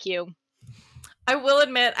 thank you. I will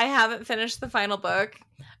admit I haven't finished the final book,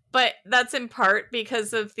 but that's in part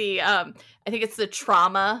because of the I think it's the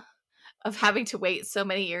trauma of having to wait so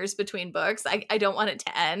many years between books. I don't want it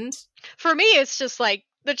to end. For me, it's just like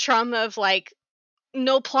the trauma of like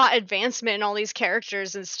no plot advancement and all these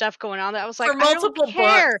characters and stuff going on that I was like, For multiple I don't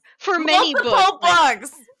care. books. For many Multiple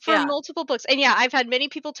books. For Yeah. multiple books. And yeah, I've had many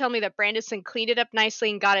people tell me that Brandison cleaned it up nicely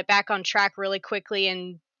and got it back on track really quickly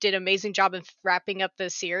and did an amazing job of wrapping up the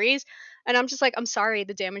series. And I'm just like, I'm sorry,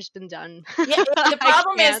 the damage has been done. Yeah, the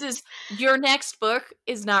problem can't. is your next book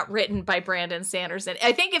is not written by Brandon Sanderson.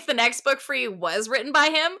 I think if the next book for you was written by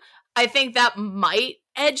him, I think that might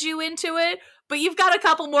edge you into it. But you've got a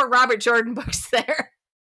couple more Robert Jordan books there.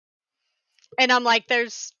 And I'm like,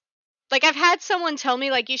 there's like, I've had someone tell me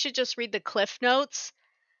like, you should just read the Cliff Notes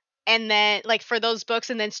and then like for those books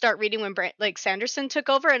and then start reading when like Sanderson took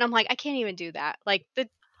over. And I'm like, I can't even do that. Like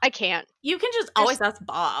I can't. You can just always ask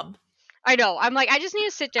Bob. I know. I'm like, I just need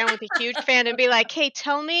to sit down with a huge fan and be like, hey,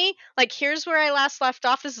 tell me, like, here's where I last left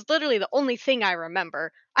off. This is literally the only thing I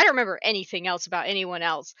remember. I don't remember anything else about anyone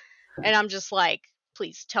else. And I'm just like,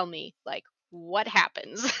 please tell me, like, what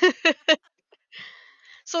happens?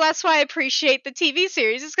 So that's why I appreciate the TV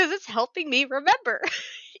series, is because it's helping me remember.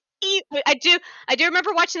 I do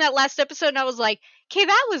remember watching that last episode and I was like, okay,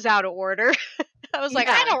 that was out of order. I was like,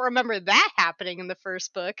 I don't remember that happening in the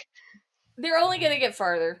first book. They're only going to get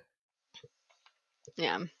farther.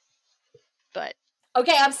 Yeah. But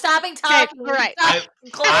okay, I'm stopping talking. Okay, all right.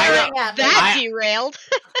 That derailed.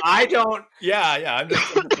 I don't. Yeah. I'm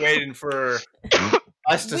just waiting for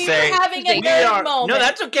us to we say were having a good moment. No,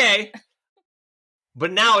 that's okay.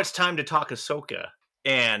 But now it's time to talk Ahsoka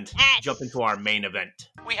and jump into our main event.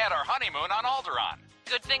 We had our honeymoon on Alderaan.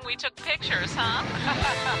 Good thing we took pictures, huh?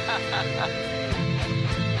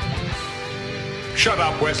 Shut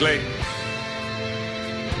up, Wesley.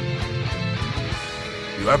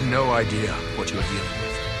 You have no idea what you're dealing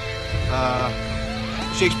with.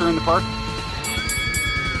 Shakespeare in the Park.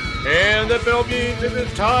 And that bell means it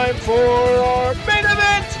is time for our main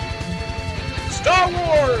event! Star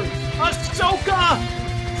Wars Ahsoka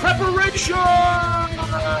Preparation!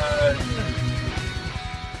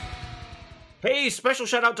 Hey, special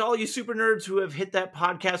shout out to all you super nerds who have hit that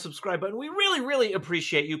podcast subscribe button. We really, really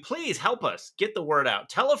appreciate you. Please help us get the word out.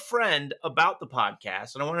 Tell a friend about the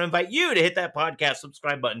podcast. And I want to invite you to hit that podcast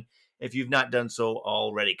subscribe button if you've not done so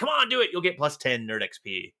already. Come on, do it. You'll get plus 10 Nerd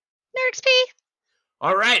XP. Nerd XP.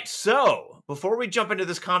 All right. So before we jump into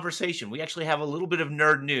this conversation, we actually have a little bit of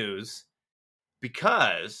nerd news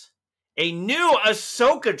because a new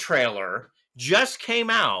Ahsoka trailer just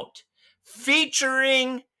came out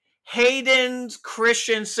featuring Hayden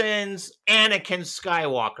Christensen's Anakin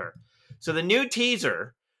Skywalker. So the new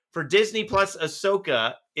teaser for Disney Plus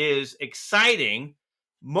Ahsoka is exciting,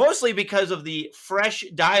 mostly because of the fresh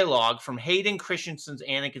dialogue from Hayden Christensen's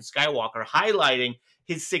Anakin Skywalker, highlighting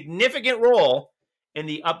his significant role in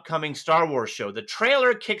the upcoming Star Wars show. The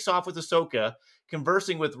trailer kicks off with Ahsoka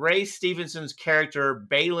conversing with Ray Stevenson's character,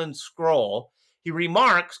 Balin Scroll. He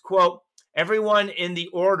remarks, quote, "Everyone in the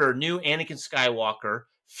Order knew Anakin Skywalker.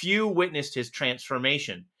 Few witnessed his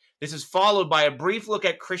transformation." This is followed by a brief look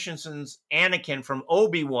at Christensen's Anakin from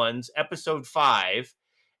Obi-Wan's Episode 5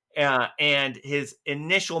 and his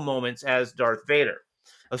initial moments as Darth Vader.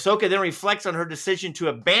 Ahsoka then reflects on her decision to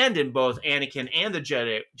abandon both Anakin and the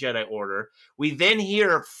Jedi Order. We then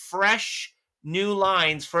hear fresh new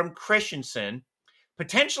lines from Christensen,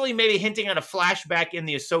 potentially maybe hinting at a flashback in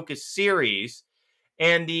the Ahsoka series.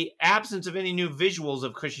 And the absence of any new visuals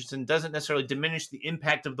of Christensen doesn't necessarily diminish the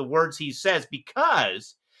impact of the words he says,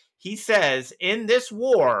 because he says, in this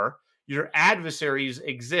war, your adversaries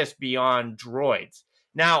exist beyond droids.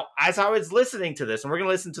 Now, as I was listening to this, and we're going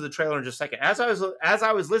to listen to the trailer in just a second, as I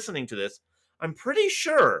was listening to this, I'm pretty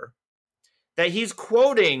sure that he's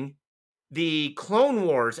quoting the Clone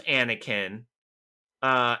Wars Anakin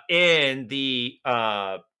in the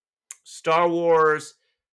Star Wars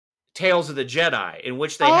Tales of the Jedi, in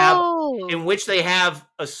which they have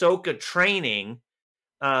Ahsoka training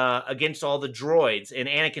against all the droids, and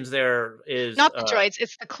Anakin's there is not the droids,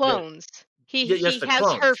 it's the clones. He has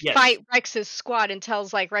clones, her fight Rex's squad and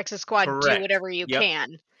tells like Rex's squad, correct. Do whatever you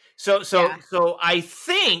can. So I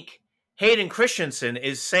think Hayden Christensen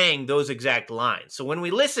is saying those exact lines. So when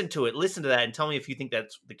we listen to that and tell me if you think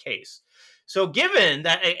that's the case. So given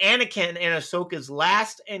that Anakin and Ahsoka's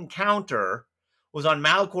last encounter was on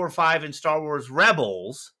Malachor 5 in Star Wars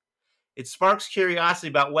Rebels, it sparks curiosity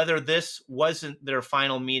about whether this wasn't their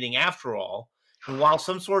final meeting after all. And while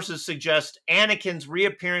some sources suggest Anakin's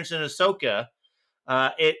reappearance in Ahsoka,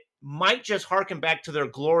 it might just harken back to their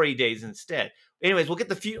glory days instead. Anyways, we'll get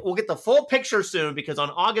the full picture soon, because on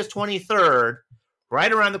August 23rd,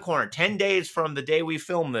 right around the corner, 10 days from the day we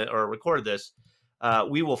filmed it or recorded this,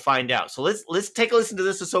 We will find out. So let's take a listen to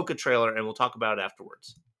this Ahsoka trailer, and we'll talk about it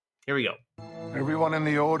afterwards. Here we go. Everyone in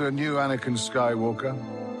the Order knew Anakin Skywalker.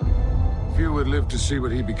 Few would live to see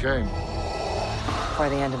what he became. Before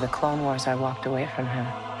the end of the Clone Wars, I walked away from him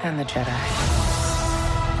and the Jedi.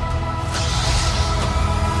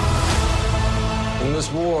 In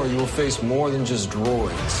this war, you will face more than just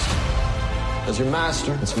droids. As your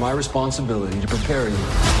master, it's my responsibility to prepare you.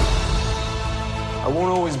 I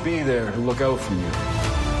won't always be there to look out for you.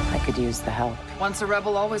 I could use the help. Once a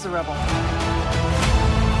rebel, always a rebel.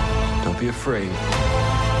 Don't be afraid.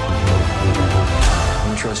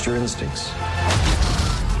 And trust your instincts.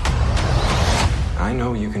 I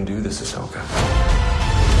know you can do this, Ahsoka.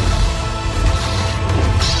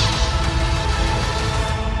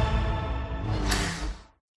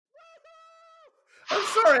 I'm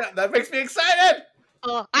sorry, that makes me excited.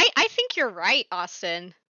 I think you're right,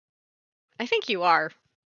 Austin. I think you are.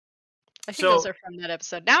 I think those are from that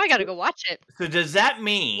episode. Now I got to go watch it. So does that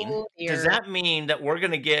mean dear. that we're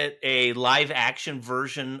going to get a live action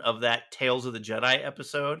version of that Tales of the Jedi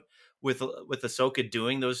episode with Ahsoka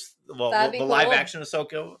doing those the live action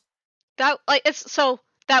Ahsoka? That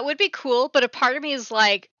that would be cool, but a part of me is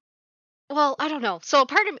like, well, I don't know. So a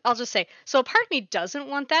part of me doesn't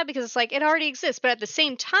want that because it's like it already exists, but at the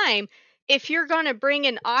same time, if you're going to bring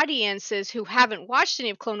in audiences who haven't watched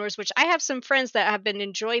any of Clone Wars, which I have some friends that have been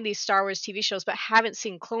enjoying these Star Wars TV shows but haven't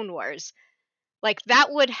seen Clone Wars, like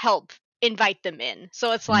that would help invite them in.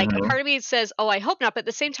 So it's like a part of me says, oh, I hope not. But at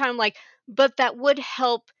the same time, like, but that would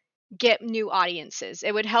help get new audiences.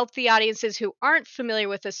 It would help the audiences who aren't familiar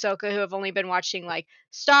with Ahsoka, who have only been watching like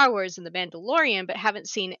Star Wars and The Mandalorian, but haven't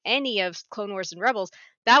seen any of Clone Wars and Rebels.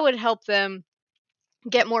 That would help them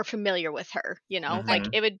get more familiar with her, you know. Like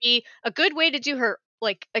it would be a good way to do her,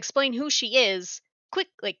 like explain who she is quick,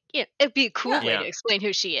 like it'd be a cool way to explain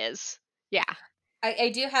who she is.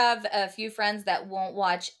 I do have a few friends that won't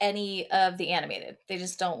watch any of the animated. They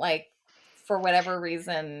just don't like, for whatever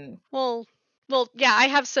reason. Well, I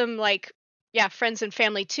have some like friends and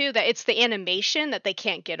family too that it's the animation that they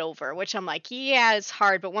can't get over, which I'm like, it's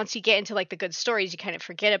hard, but once you get into like the good stories, you kind of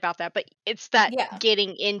forget about that. But it's that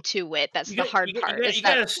getting into it that's the hard part. You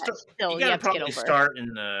gotta probably start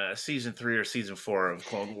in season 3 or season 4 of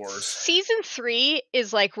Clone Wars. Season 3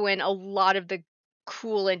 is like when a lot of the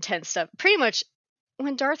cool, intense stuff, pretty much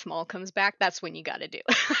when Darth Maul comes back, that's when you got to do.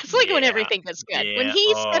 It's like when everything gets good. When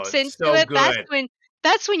he steps into it,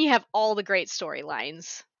 that's when you have all the great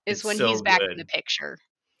storylines. Is when he's back in the picture.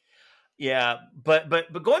 Yeah, but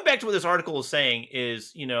going back to what this article is saying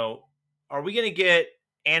is, are we going to get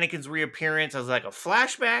Anakin's reappearance as like a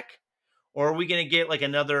flashback, or are we going to get like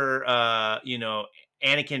another,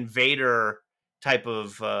 Anakin Vader type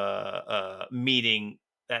of meeting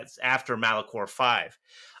that's after Malachor 5?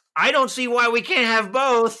 I don't see why we can't have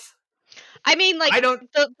both. I mean, like,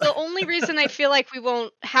 the only reason I feel like we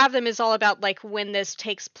won't have them is all about like when this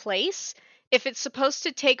takes place. If it's supposed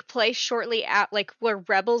to take place shortly at like where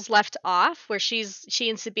Rebels left off, where she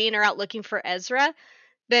and Sabine are out looking for Ezra,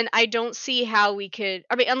 then I don't see how we could.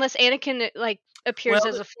 I mean, unless Anakin like appears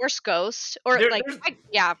as a Force ghost, or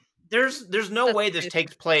there's no way this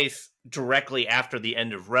takes place directly after the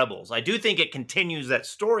end of Rebels. I do think it continues that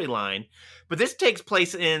storyline, but this takes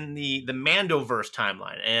place in the Mandoverse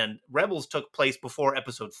timeline, and Rebels took place before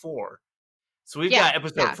Episode 4. So we've got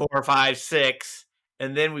Episode 4, 5, 6.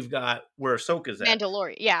 And then we've got where Ahsoka's at.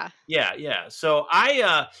 Mandalorian, yeah. So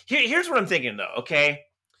here's what I'm thinking though. Okay,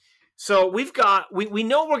 so we've got we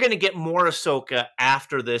know we're going to get more Ahsoka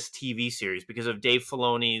after this TV series because of Dave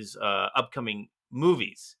Filoni's upcoming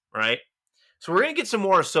movies, right? So we're going to get some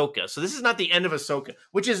more Ahsoka. So this is not the end of Ahsoka,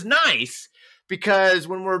 which is nice because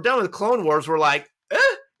when we're done with Clone Wars, we're like,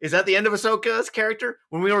 is that the end of Ahsoka's character?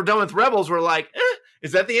 When we were done with Rebels, we're like,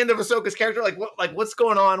 is that the end of Ahsoka's character? What's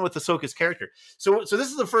going on with Ahsoka's character? So this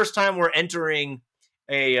is the first time we're entering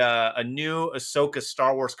a new Ahsoka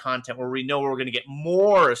Star Wars content where we know we're going to get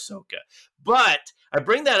more Ahsoka. But I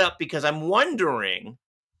bring that up because I'm wondering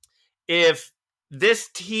if this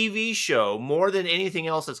TV show, more than anything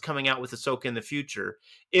else that's coming out with Ahsoka in the future,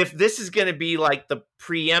 if this is going to be like the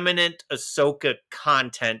preeminent Ahsoka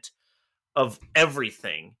content of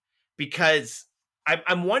everything, because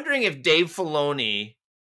I'm wondering if Dave Filoni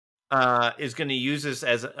is going to use this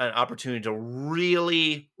as an opportunity to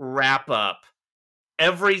really wrap up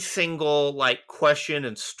every single like question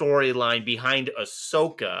and storyline behind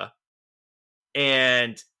Ahsoka,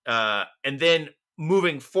 and then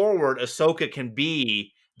moving forward, Ahsoka can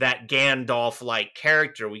be that Gandalf-like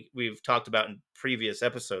character we've talked about in previous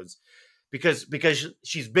episodes, because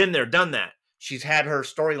she's been there, done that. she's had her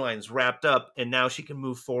storylines wrapped up, and now she can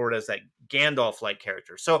move forward as that Gandalf-like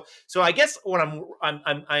character. So I guess what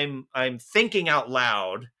I'm thinking out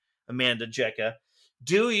loud, Amanda Jekka,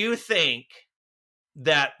 do you think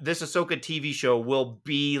that this Ahsoka TV show will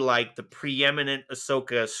be like the preeminent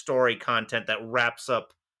Ahsoka story content that wraps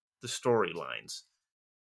up the storylines?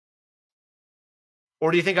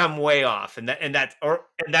 Or do you think I'm way off and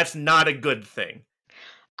that's not a good thing?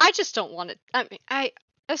 I just don't want it. I mean,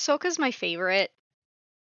 Ahsoka's my favorite.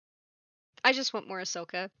 I just want more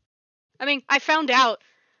Ahsoka. I mean, I found out.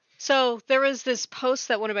 So there was this post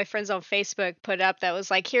that one of my friends on Facebook put up that was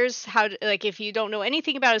like, here's how to, like, if you don't know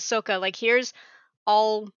anything about Ahsoka, like, here's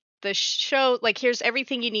all the show, like, here's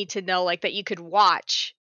everything you need to know, like, that you could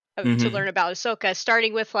watch to learn about Ahsoka,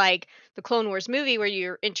 starting with like the Clone Wars movie where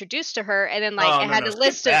you're introduced to her, and then like it had a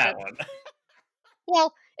list of that one.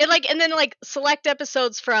 Well, it like, and then like select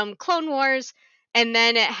episodes from Clone Wars, and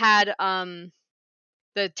then it had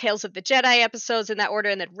the Tales of the Jedi episodes in that order,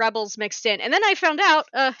 and then Rebels mixed in. And then I found out,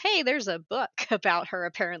 hey, there's a book about her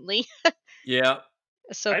apparently. Yeah.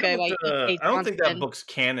 Ahsoka by E.K. I don't think that Johnston. book's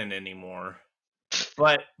canon anymore.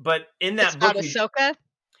 But in that It's book, about Ahsoka.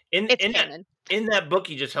 It's canon. In that book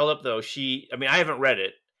you just held up, though, I mean, I haven't read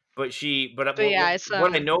it, but yeah, it's,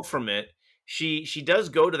 what I know from it, she does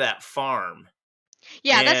go to that farm.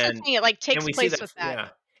 Yeah, that's the thing. It like takes place with that. Yeah.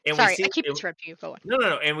 And Sorry, I keep interrupting you. Go on.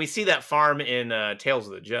 No. And we see that farm in Tales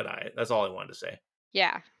of the Jedi. That's all I wanted to say.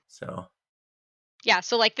 Yeah. So. Yeah,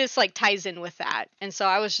 so like this like ties in with that. And so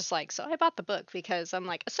I was just like, so I bought the book because I'm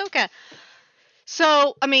like, Ahsoka.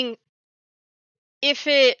 So, I mean, if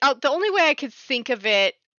it, the only way I could think of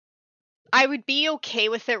it, I would be okay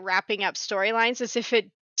with it wrapping up storylines is if it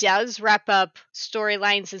does wrap up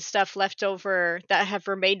storylines and stuff left over that have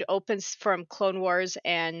remained open from Clone Wars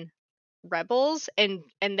and Rebels, and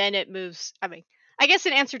then it moves. I mean, I guess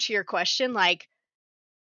in answer to your question, like,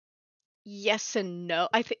 yes and no.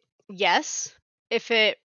 I think yes, if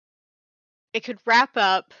it could wrap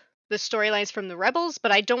up the storylines from the Rebels,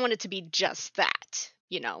 but I don't want it to be just that.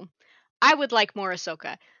 You know, I would like more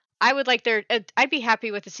Ahsoka. I would like I'd be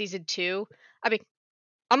happy with the season 2. I mean,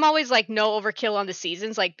 I'm always like no overkill on the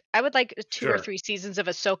seasons. Like, I would like 2 or 3 seasons of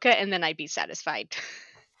Ahsoka, and then I'd be satisfied.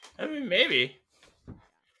 I mean, maybe.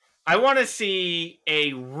 I want to see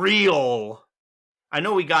a real. I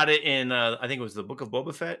know we got it in. I think it was the Book of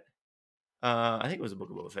Boba Fett. I think it was the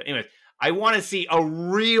Book of Boba Fett. Anyways, I want to see a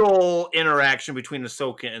real interaction between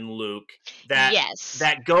Ahsoka and Luke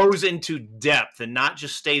that goes into depth and not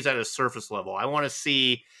just stays at a surface level. I want to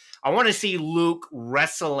see Luke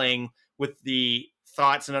wrestling with the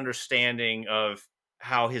thoughts and understanding of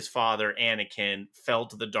how his father Anakin fell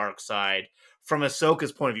to the dark side from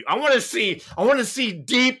Ahsoka's point of view. I want to see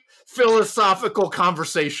deep philosophical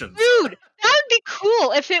conversations. Dude, that would be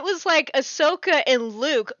cool if it was like Ahsoka and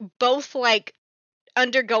Luke both like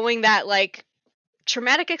undergoing that like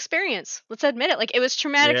traumatic experience. Let's admit it. Like, it was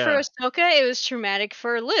traumatic for Ahsoka, it was traumatic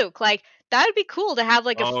for Luke. Like, that would be cool to have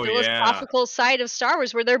like a philosophical side of Star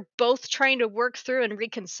Wars where they're both trying to work through and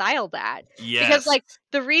reconcile that. Yes. Because like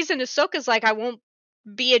the reason Ahsoka's like, I won't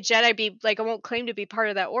be a Jedi, I won't claim to be part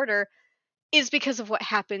of that order, is because of what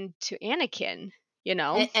happened to Anakin, you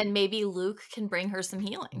know? And maybe Luke can bring her some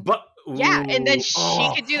healing. But yeah, and then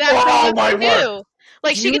she could do that for Luke too.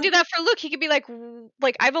 Like, she could do that for Luke. He could be like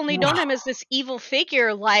I've only known him as this evil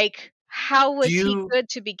figure. Like, how was he good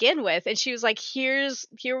to begin with? And she was like, here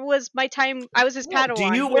was my time. I was his Padawan.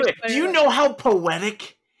 Do you know how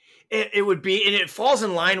poetic it would be? And it falls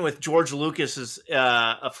in line with George Lucas's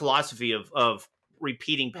a philosophy of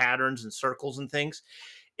repeating patterns and circles and things.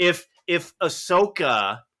 If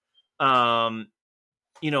Ahsoka,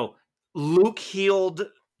 Luke healed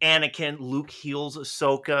Anakin, Luke heals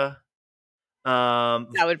Ahsoka.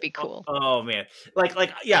 That would be cool. Oh man.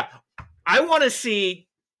 Yeah. I want to see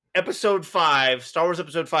episode 5, Star Wars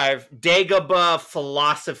episode 5, Dagobah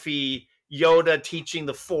philosophy, Yoda teaching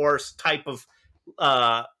the Force type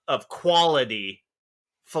of quality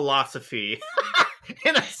philosophy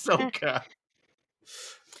in Ahsoka.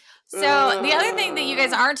 So the other thing that you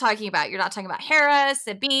guys aren't talking about, you're not talking about Hera,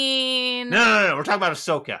 Sabine. No. We're talking about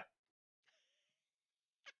Ahsoka.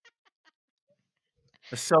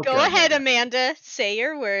 Go ahead, Amanda. Say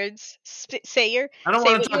your words. I don't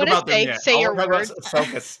want to talk about them yet. Say your words.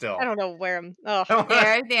 Ahsoka still. I don't know where I'm. Oh,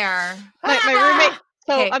 there. My roommate.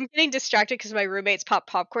 So I'm getting distracted because my roommates pop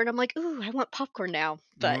popcorn. I'm like, ooh, I want popcorn now.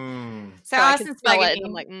 But so Austin's bugging me.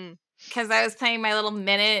 I'm like, because I was playing my little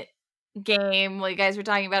minute game while you guys were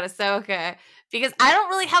talking about Ahsoka, because I don't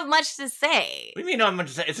really have much to say. What do you mean not much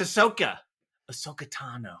to say? It's Ahsoka. Ahsoka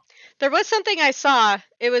Tano. There was something I saw.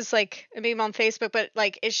 It was like a meme on Facebook, but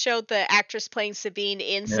like it showed the actress playing Sabine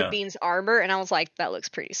in Sabine's armor, and I was like, that looks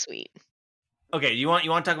pretty sweet. Okay, you want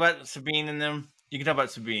to talk about Sabine and them? You can talk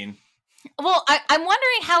about Sabine. Well, I'm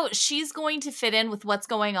wondering how she's going to fit in with what's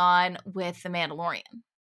going on with the Mandalorian.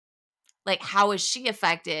 Like, how is she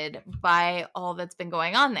affected by all that's been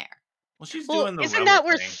going on there? Well, she's doing the isn't that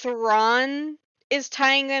where Thrawn is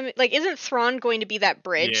tying them? Like, isn't Thrawn going to be that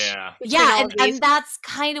bridge? Yeah, and that's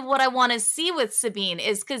kind of what I want to see with Sabine,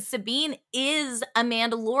 is because Sabine is a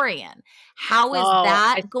Mandalorian. How is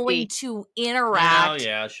that going to interact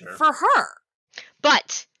for her?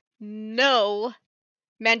 But no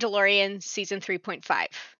Mandalorian season 3.5.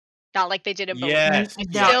 Not like they did in Boba. Yes. I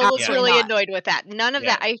still was really annoyed with that. None of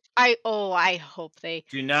that. I hope they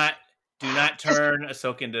do not turn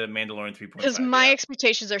Ahsoka into Mandalorian 3.5. Because my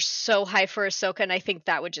expectations are so high for Ahsoka, and I think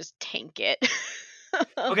that would just tank it.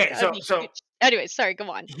 Okay, so anyway, sorry, go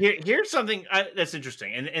on. Here's something that's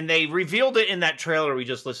interesting, and they revealed it in that trailer we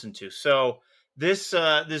just listened to. So this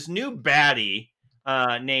new baddie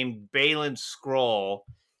named Baylan Skoll,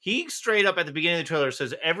 he straight up at the beginning of the trailer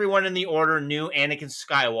says everyone in the Order knew Anakin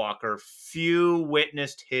Skywalker. Few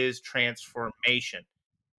witnessed his transformation.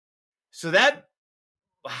 So that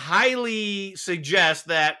highly suggests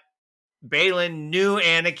that Baylan knew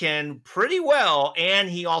Anakin pretty well, and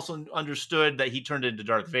he also understood that he turned into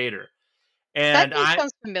Darth Vader. And that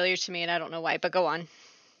sounds familiar to me, and I don't know why, but go on.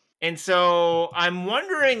 And so I'm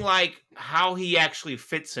wondering, like, how he actually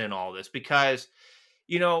fits in all this, because,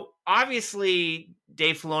 you know, obviously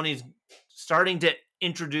Dave Filoni's starting to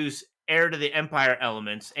introduce heir to the Empire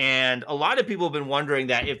elements, and a lot of people have been wondering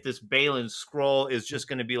that if this Baylan Skoll is just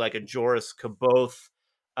going to be like a Joris C'baoth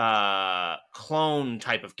clone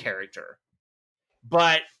type of character.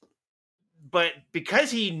 But because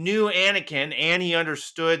he knew Anakin and he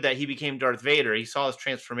understood that he became Darth Vader, he saw his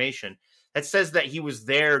transformation. That says that he was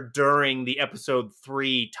there during the episode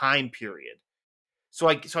 3 time period. So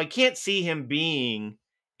I can't see him being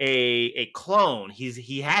a clone.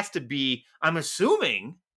 He has to be, I'm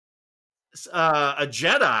assuming, a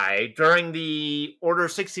Jedi during the Order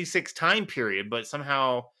 66 time period, but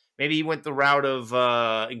somehow maybe he went the route of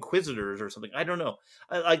Inquisitors or something. I don't know.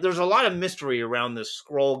 Like, there's a lot of mystery around this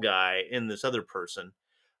Scroll guy and this other person.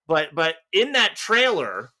 But in that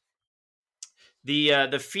trailer,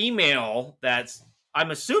 the female that's, I'm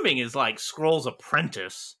assuming, is like Skrull's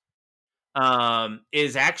apprentice,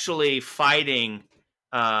 is actually fighting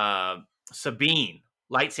Sabine,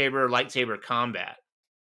 lightsaber combat.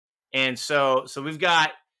 And so we've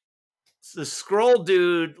got the Skrull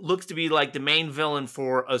dude looks to be like the main villain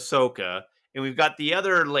for Ahsoka, and we've got the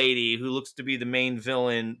other lady who looks to be the main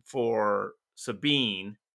villain for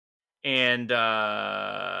Sabine, and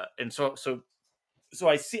so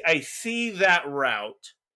I see that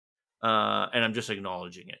route, and I'm just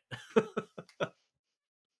acknowledging it.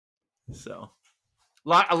 So,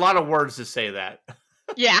 a lot of words to say that.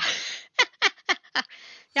 Yeah.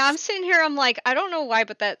 Yeah, I'm sitting here, I'm like, I don't know why,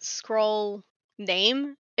 but that Skrull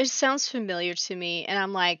name, it sounds familiar to me, and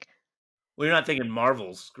I'm like... Well, you're not thinking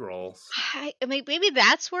Marvel Skrulls. I mean, maybe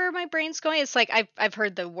that's where my brain's going. It's like, I've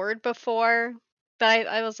heard the word before, but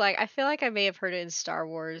I was like, I feel like I may have heard it in Star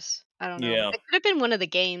Wars. I don't know. Yeah. It could have been one of the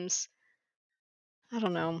games. I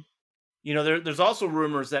don't know. You know, there's also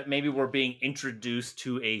rumors that maybe we're being introduced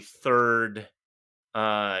to a third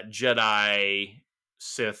Jedi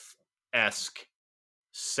Sith-esque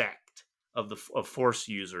sect of Force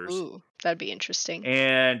users. Ooh, that'd be interesting.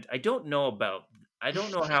 And I don't know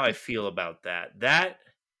how I feel about that. That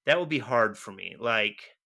would be hard for me. Like,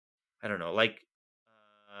 I don't know, like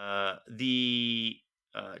the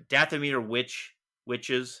Dathomir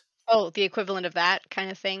witches. Oh, the equivalent of that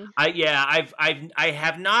kind of thing. I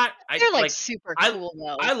have not. They're like super cool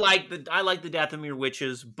though. I like the Dathomir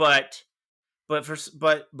witches, but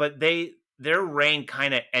their reign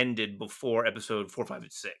kind of ended before episode 4, 5,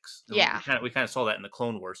 and 6. Yeah, we kind of saw that in the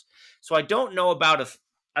Clone Wars. So I don't know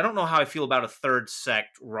how I feel about a third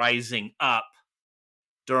sect rising up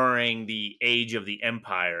during the age of the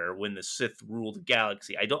Empire when the Sith ruled the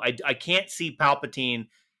galaxy. I can't see Palpatine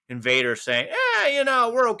and Vader saying,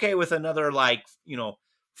 we're okay with another, like,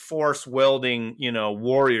 force wielding,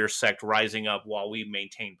 warrior sect rising up while we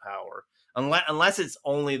maintain power. Unless it's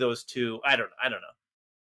only those two. I don't know.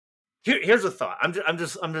 Here's a thought. I'm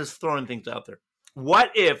just throwing things out there.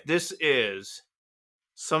 What if this is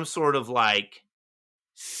some sort of like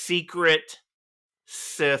secret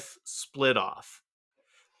Sith split off?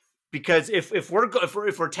 Because if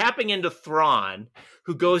we're tapping into Thrawn,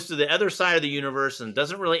 who goes to the other side of the universe and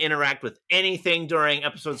doesn't really interact with anything during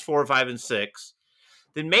episodes 4, 5, and 6,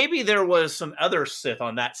 then maybe there was some other Sith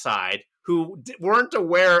on that side who weren't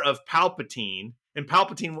aware of Palpatine, and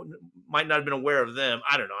Palpatine might not have been aware of them.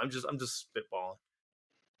 I don't know. I'm just spitballing.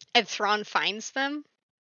 And Thrawn finds them?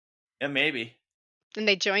 Yeah, maybe. And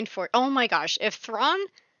they joined for... Oh my gosh. If Thrawn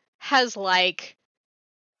has, like...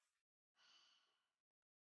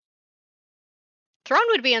 Thrawn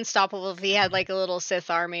would be unstoppable if he had, like, a little Sith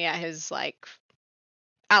army at his, like,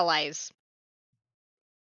 allies.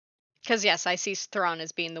 Because, yes, I see Thrawn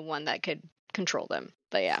as being the one that could control them.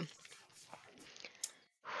 But, yeah.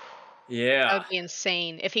 Yeah. That would be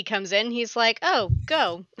insane. If he comes in, he's like, oh,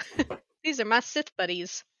 go. These are my Sith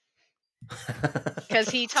buddies. Because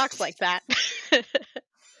he talks like that.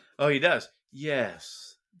 Oh, he does?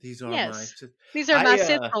 Yes. These are my Sith. These are my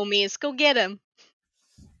Sith homies. Go get them.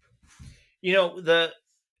 You know,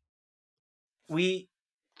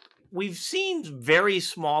 we've seen very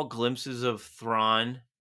small glimpses of Thrawn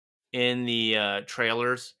in the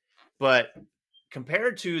trailers, but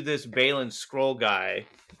compared to this Balin Scroll guy,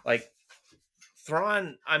 like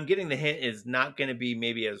Thrawn, I'm getting the hint is not going to be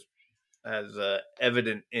maybe as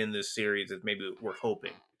evident in this series as maybe we're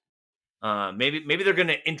hoping. Maybe they're going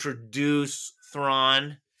to introduce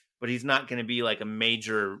Thrawn, but he's not going to be like a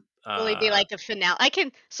major. Will he be like a finale?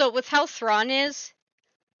 So with how Thrawn is,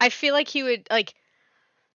 I feel like he would like.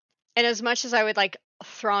 And as much as I would like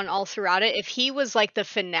Thrawn all throughout it, if he was like the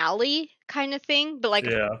finale kind of thing, but like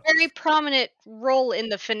a very prominent role in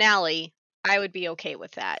the finale, I would be okay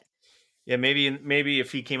with that. Yeah, maybe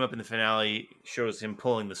if he came up in the finale, shows him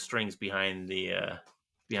pulling the strings behind the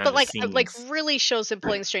but like really shows him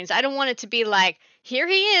pulling strings. I don't want it to be like, here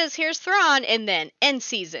he is, here's Thrawn, and then end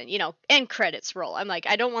season, end credits roll. I'm like,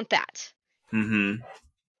 I don't want that. Mm-hmm.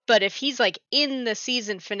 But if he's like in the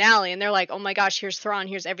season finale and they're like, oh my gosh, here's Thrawn,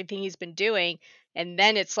 here's everything he's been doing, and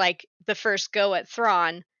then it's like the first go at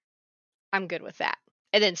Thrawn, I'm good with that.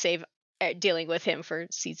 And then save dealing with him for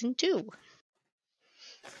season 2.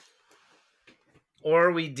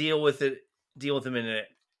 Or we deal with him in an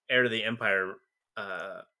Heir to the Empire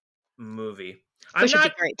movie. Which would be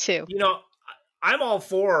great too. I'm all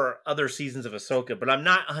for other seasons of Ahsoka, but I'm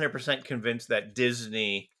not 100% convinced that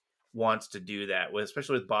Disney wants to do that,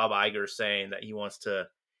 especially with Bob Iger saying that he wants to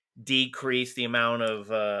decrease the amount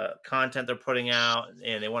of content they're putting out,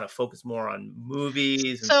 and they want to focus more on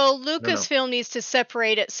movies. So Lucasfilm needs to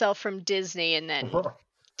separate itself from Disney and then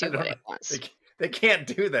do what it wants. They can't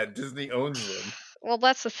do that. Disney owns them. Well,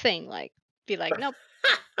 that's the thing. Like, be like, nope.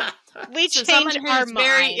 We so changed someone our who's mind.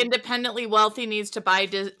 Very independently wealthy needs to buy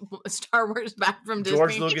Star Wars back from Disney.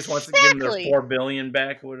 George Lucas wants to give them their $4 billion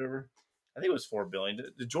back or whatever. I think it was $4 billion.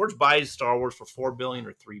 Did George buy Star Wars for $4 billion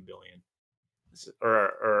or $3 billion?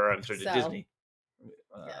 Or I'm sorry, did Disney?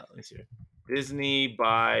 Let me see here. Disney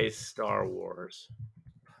buys Star Wars.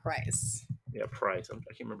 Price. Yeah, price. I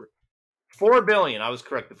can't remember. $4 billion. I was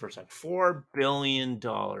correct the first time. $4 billion.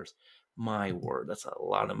 My word, that's a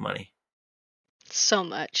lot of money. So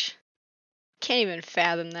much. Can't even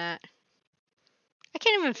fathom that. I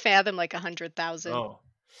can't even fathom like 100,000. Oh,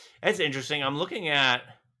 that's interesting. I'm looking at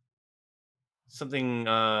something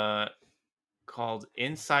called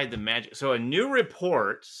Inside the Magic. So a new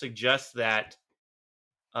report suggests that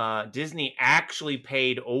Disney actually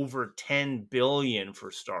paid over $10 billion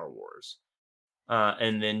for Star Wars,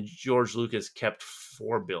 and then George Lucas kept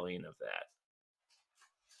 $4 billion of that.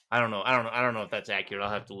 I don't know if that's accurate. I'll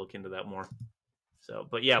have to look into that more. So,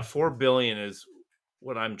 but yeah, $4 billion is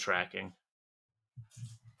what I'm tracking.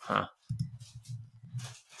 Huh.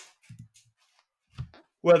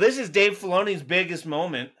 Well, this is Dave Filoni's biggest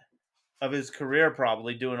moment of his career,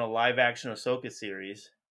 probably doing a live-action Ahsoka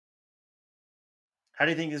series. How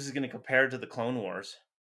do you think this is going to compare to the Clone Wars?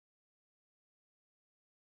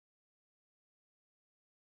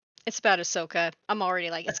 It's about Ahsoka. I'm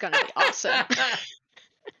already like, it's going to be awesome.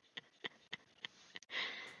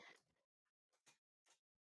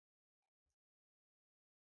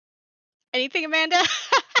 Anything, Amanda?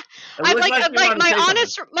 I'm like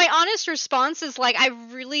my honest response is like, I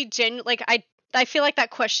really I feel like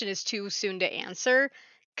that question is too soon to answer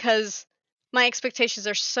because my expectations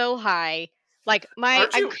are so high. Like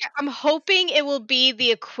I'm hoping it will be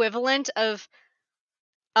the equivalent of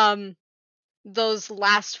those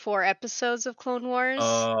last 4 episodes of Clone Wars.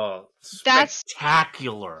 Oh,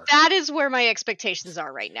 spectacular. That is where my expectations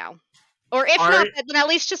are right now. Or if not, then at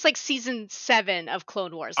least just like season 7 of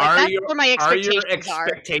Clone Wars. Like that's where my expectations are. Are your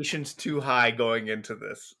expectations too high going into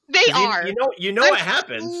this? They are. You know what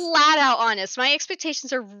happens. Flat out honest. My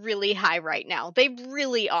expectations are really high right now. They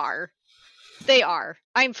really are. They are.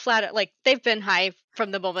 I'm flat out they've been high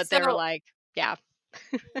from the moment they were like, yeah.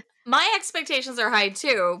 My expectations are high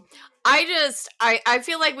too. I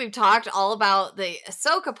feel like we've talked all about the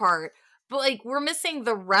Ahsoka part, but like we're missing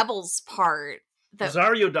the Rebels part.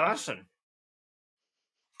 Rosario Dawson.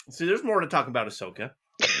 See, there's more to talk about Ahsoka.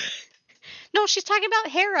 No, she's talking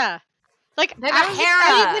about Hera. Like, They've I got was Hera.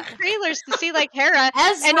 excited with trailers to see, like, Hera.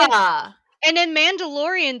 Ezra. And in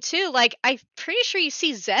Mandalorian, too, like, I'm pretty sure you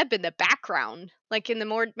see Zeb in the background. Like, in the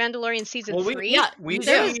Mandalorian season 3.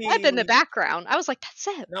 There was Zeb in the background. I was like, that's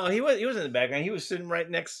Zeb. No, he was in the background. He was sitting right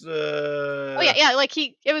next to... Oh, yeah, like,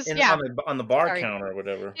 on the bar counter or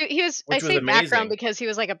whatever. He was, I say background because he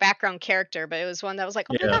was, like, a background character, but it was one that was like,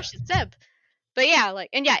 oh my gosh, it's Zeb. But yeah,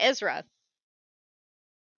 Ezra.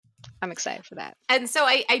 I'm excited for that. And so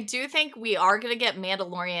I do think we are going to get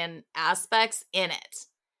Mandalorian aspects in it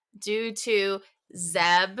due to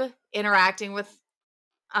Zeb interacting with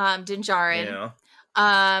Din Djarin. Yeah.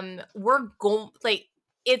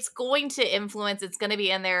 It's going to influence, it's going to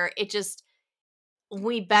be in there.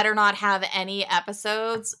 We better not have any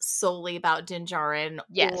episodes solely about Din Djarin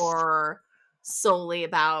or solely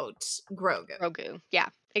about Grogu. Yeah,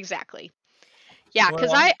 exactly. Yeah,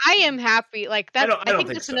 because I am happy. Like that, I think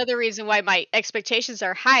that's another reason why my expectations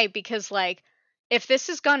are high. Because like, if this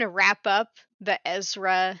is going to wrap up the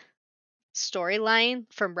Ezra storyline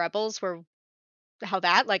from Rebels, I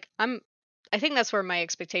think that's where my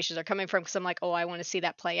expectations are coming from. Because I'm like, oh, I want to see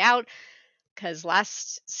that play out. Because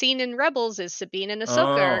last scene in Rebels is Sabine and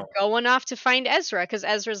Ahsoka going off to find Ezra. Because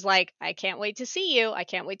Ezra's like, I can't wait to see you. I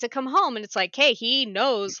can't wait to come home. And it's like, hey, he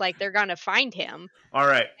knows like they're gonna find him. All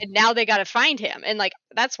right. And now they gotta find him. And like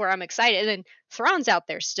that's where I'm excited. And then Thrawn's out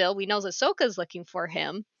there still. We know Ahsoka's looking for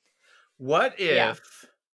him. What if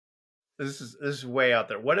this is way out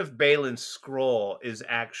there? What if Balin's scroll is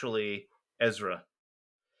actually Ezra?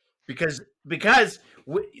 Because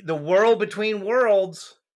the world between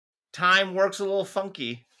worlds. Time works a little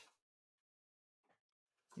funky.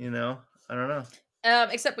 I don't know.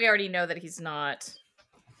 Except we already know that he's not.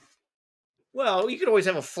 Well, you could always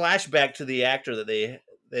have a flashback to the actor that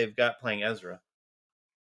they've got playing Ezra.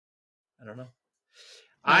 I don't know.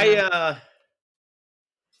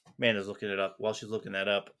 Amanda's looking it up. While she's looking that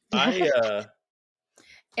up, Iman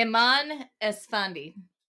Esfandi.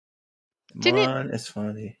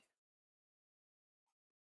 Esfandi.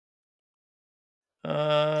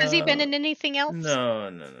 Has he been in anything else? No.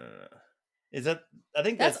 Is that? I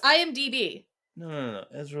think that's IMDb. No.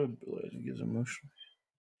 Ezra gives emotional.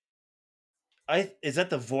 Is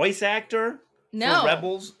that the voice actor? No, for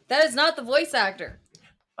Rebels. That is not the voice actor.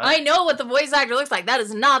 I know what the voice actor looks like. That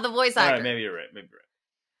is not the voice actor. All right, maybe you're right.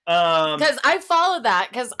 Because I followed that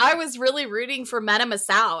because I was really rooting for Mena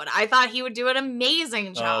Massoud. I thought he would do an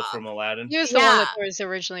amazing job. From Aladdin. He was the one that was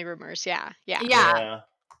originally rumors. Yeah.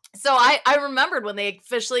 So I remembered when they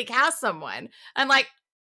officially cast someone. I'm like,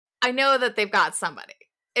 I know that they've got somebody.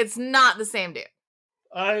 It's not the same dude.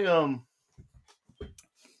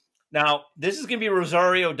 Now, this is going to be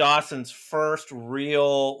Rosario Dawson's first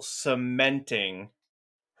real cementing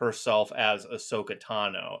herself as Ahsoka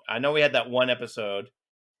Tano. I know we had that one episode.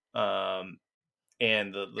 And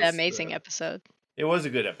the amazing episode. It was a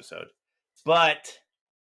good episode. But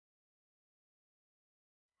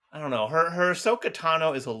I don't know. Her Ahsoka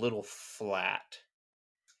Tano is a little flat,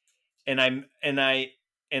 and I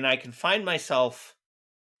can find myself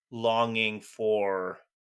longing for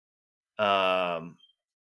oh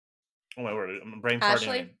my word, I'm brain farting.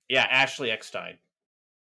 Ashley? Yeah, Ashley Eckstein.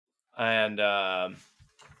 And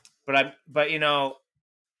but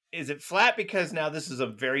is it flat because now this is a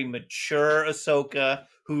very mature Ahsoka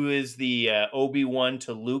who is the Obi-Wan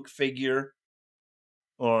to Luke figure,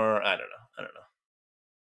 or I don't know.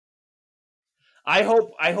 I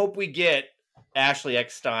hope we get Ashley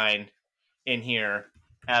Eckstein in here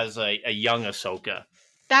as a young Ahsoka.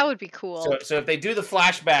 That would be cool. So if they do the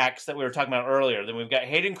flashbacks that we were talking about earlier, then we've got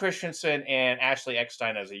Hayden Christensen and Ashley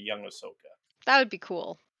Eckstein as a young Ahsoka. That would be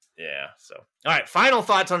cool. Yeah. So all right, final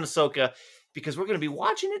thoughts on Ahsoka because we're going to be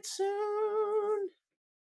watching it soon.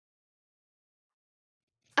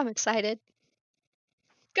 I'm excited.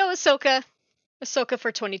 Go Ahsoka. Ahsoka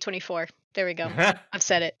for 2024. There we go. I've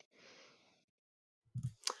said it.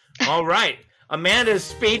 All right. Amanda's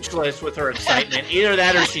speechless with her excitement. Either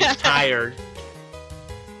that or she's tired.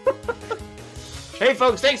 Hey,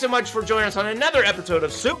 folks, thanks so much for joining us on another episode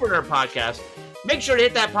of Super Nerd Podcast. Make sure to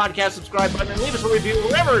hit that podcast subscribe button and leave us a review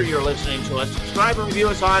wherever you're listening to us. Subscribe and review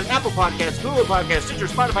us on Apple Podcasts, Google Podcasts, Stitcher,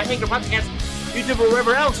 Spotify, Anchor Podcasts, YouTube, or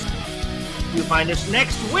wherever else you find us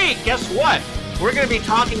next week. Guess what? We're going to be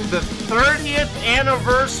talking the 30th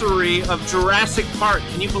anniversary of Jurassic Park.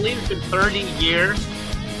 Can you believe it's been 30 years?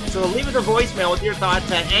 So leave us a voicemail with your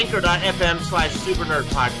thoughts at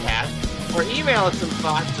anchor.fm/supernerdpodcast, or email us some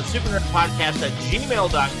thoughts to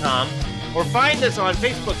supernerdpodcast@gmail.com, or find us on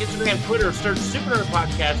Facebook, Instagram, Twitter, search Super Nerd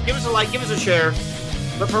Podcast. Give us a like, give us a share.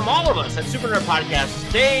 But from all of us at Super Nerd Podcast,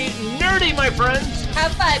 stay nerdy, my friends.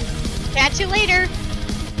 Have fun. Catch you later.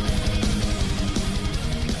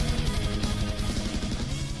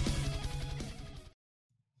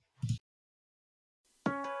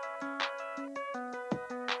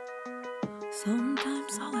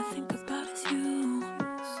 Sometimes all I think about is you.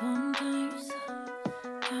 Sometimes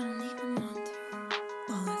I don't even want to.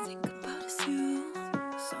 All I think about is you.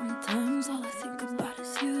 Sometimes all I think about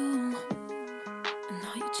is you. And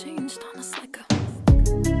now you changed on us like a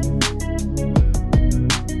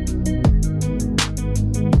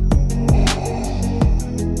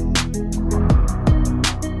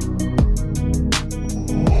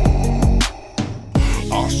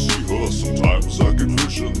Sometimes I get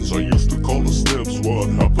visions. I used to call her steps. What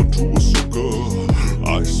happened to ASHOKA?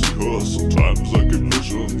 I see her. Sometimes I get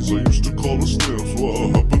visions. I used to call her steps.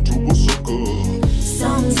 What happened to ASHOKA?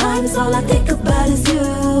 Sometimes all I think about is you.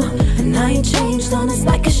 And now you changed on us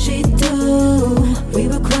like a sheet do. We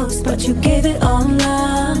were close, but you gave it all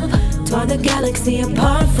up. Tore the galaxy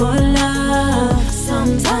apart for love.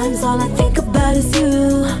 Sometimes all I think about is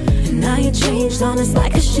you. And now you changed on us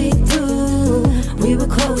like a sheet do. We were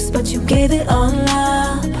close, but you gave it all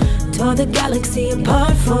up. Tore the galaxy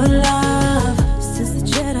apart for love. Since the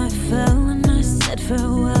Jedi fell and I said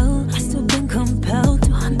farewell, I still been compelled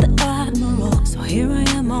to hunt the Admiral. So here I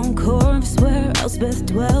am on Corvus, where Elsbeth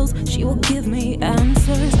dwells. She will give me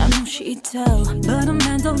answers, I know she'd tell. But a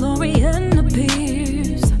Mandalorian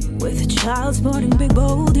appears with a child sporting big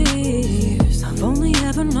bold ears. I've only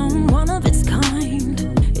ever known one of its kind.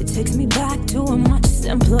 It takes me back to a much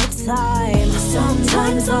simpler time.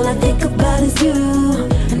 Sometimes all I think about is you.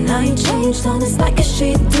 And now you changed on us like a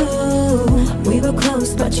sheet do. We were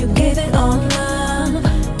close, but you gave it all up.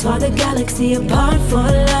 Tore the galaxy apart for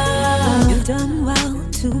love. You've done well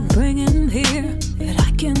to bring him here, but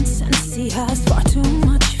I can sense he has far too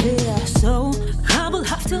much fear. So I will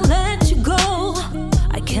have to let you go.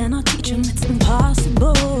 I cannot teach him, it's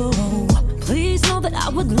impossible. Please know that I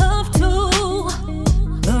would love to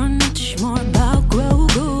learn much more about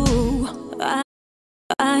Grogu.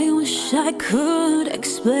 I wish I could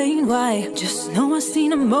explain why. Just know I've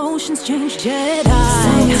seen emotions change Jedi.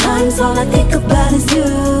 Sometimes all I think about is you.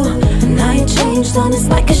 And now you changed on us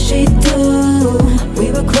like a sheet do.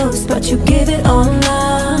 We were close, but you gave it all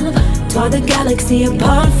up. Tore the galaxy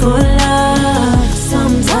apart for love.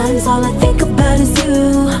 Sometimes all I think about is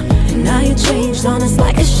you. And now you changed on us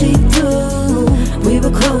like a sheet do. We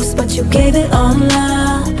were close, but you gave it all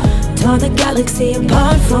up. Tore the galaxy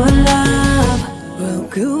apart for love.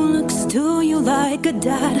 Grogu looks to you like a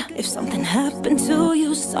dad. If something happened to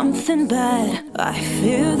you, something bad, I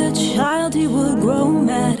fear the child, he would grow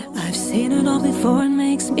mad. I've seen it all before, it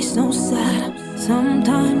makes me so sad.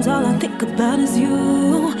 Sometimes all I think about is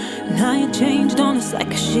you. Now you changed on us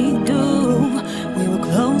like a sheet do. We were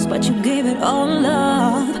close, but you gave it all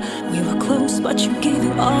up. We were close, but you gave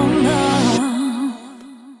it all up.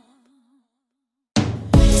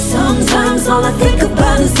 Sometimes all I think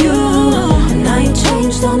about is you. And now you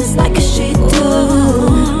changed on us like a sheet do.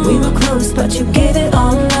 We were close, but you gave it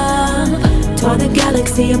all up. Tore the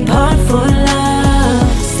galaxy apart for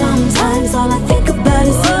love. Sometimes all I think about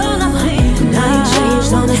is you. And now you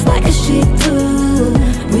changed on us like a sheet do.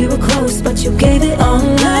 We were close, but you gave it all up.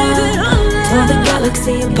 Tore the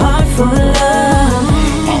galaxy apart for love.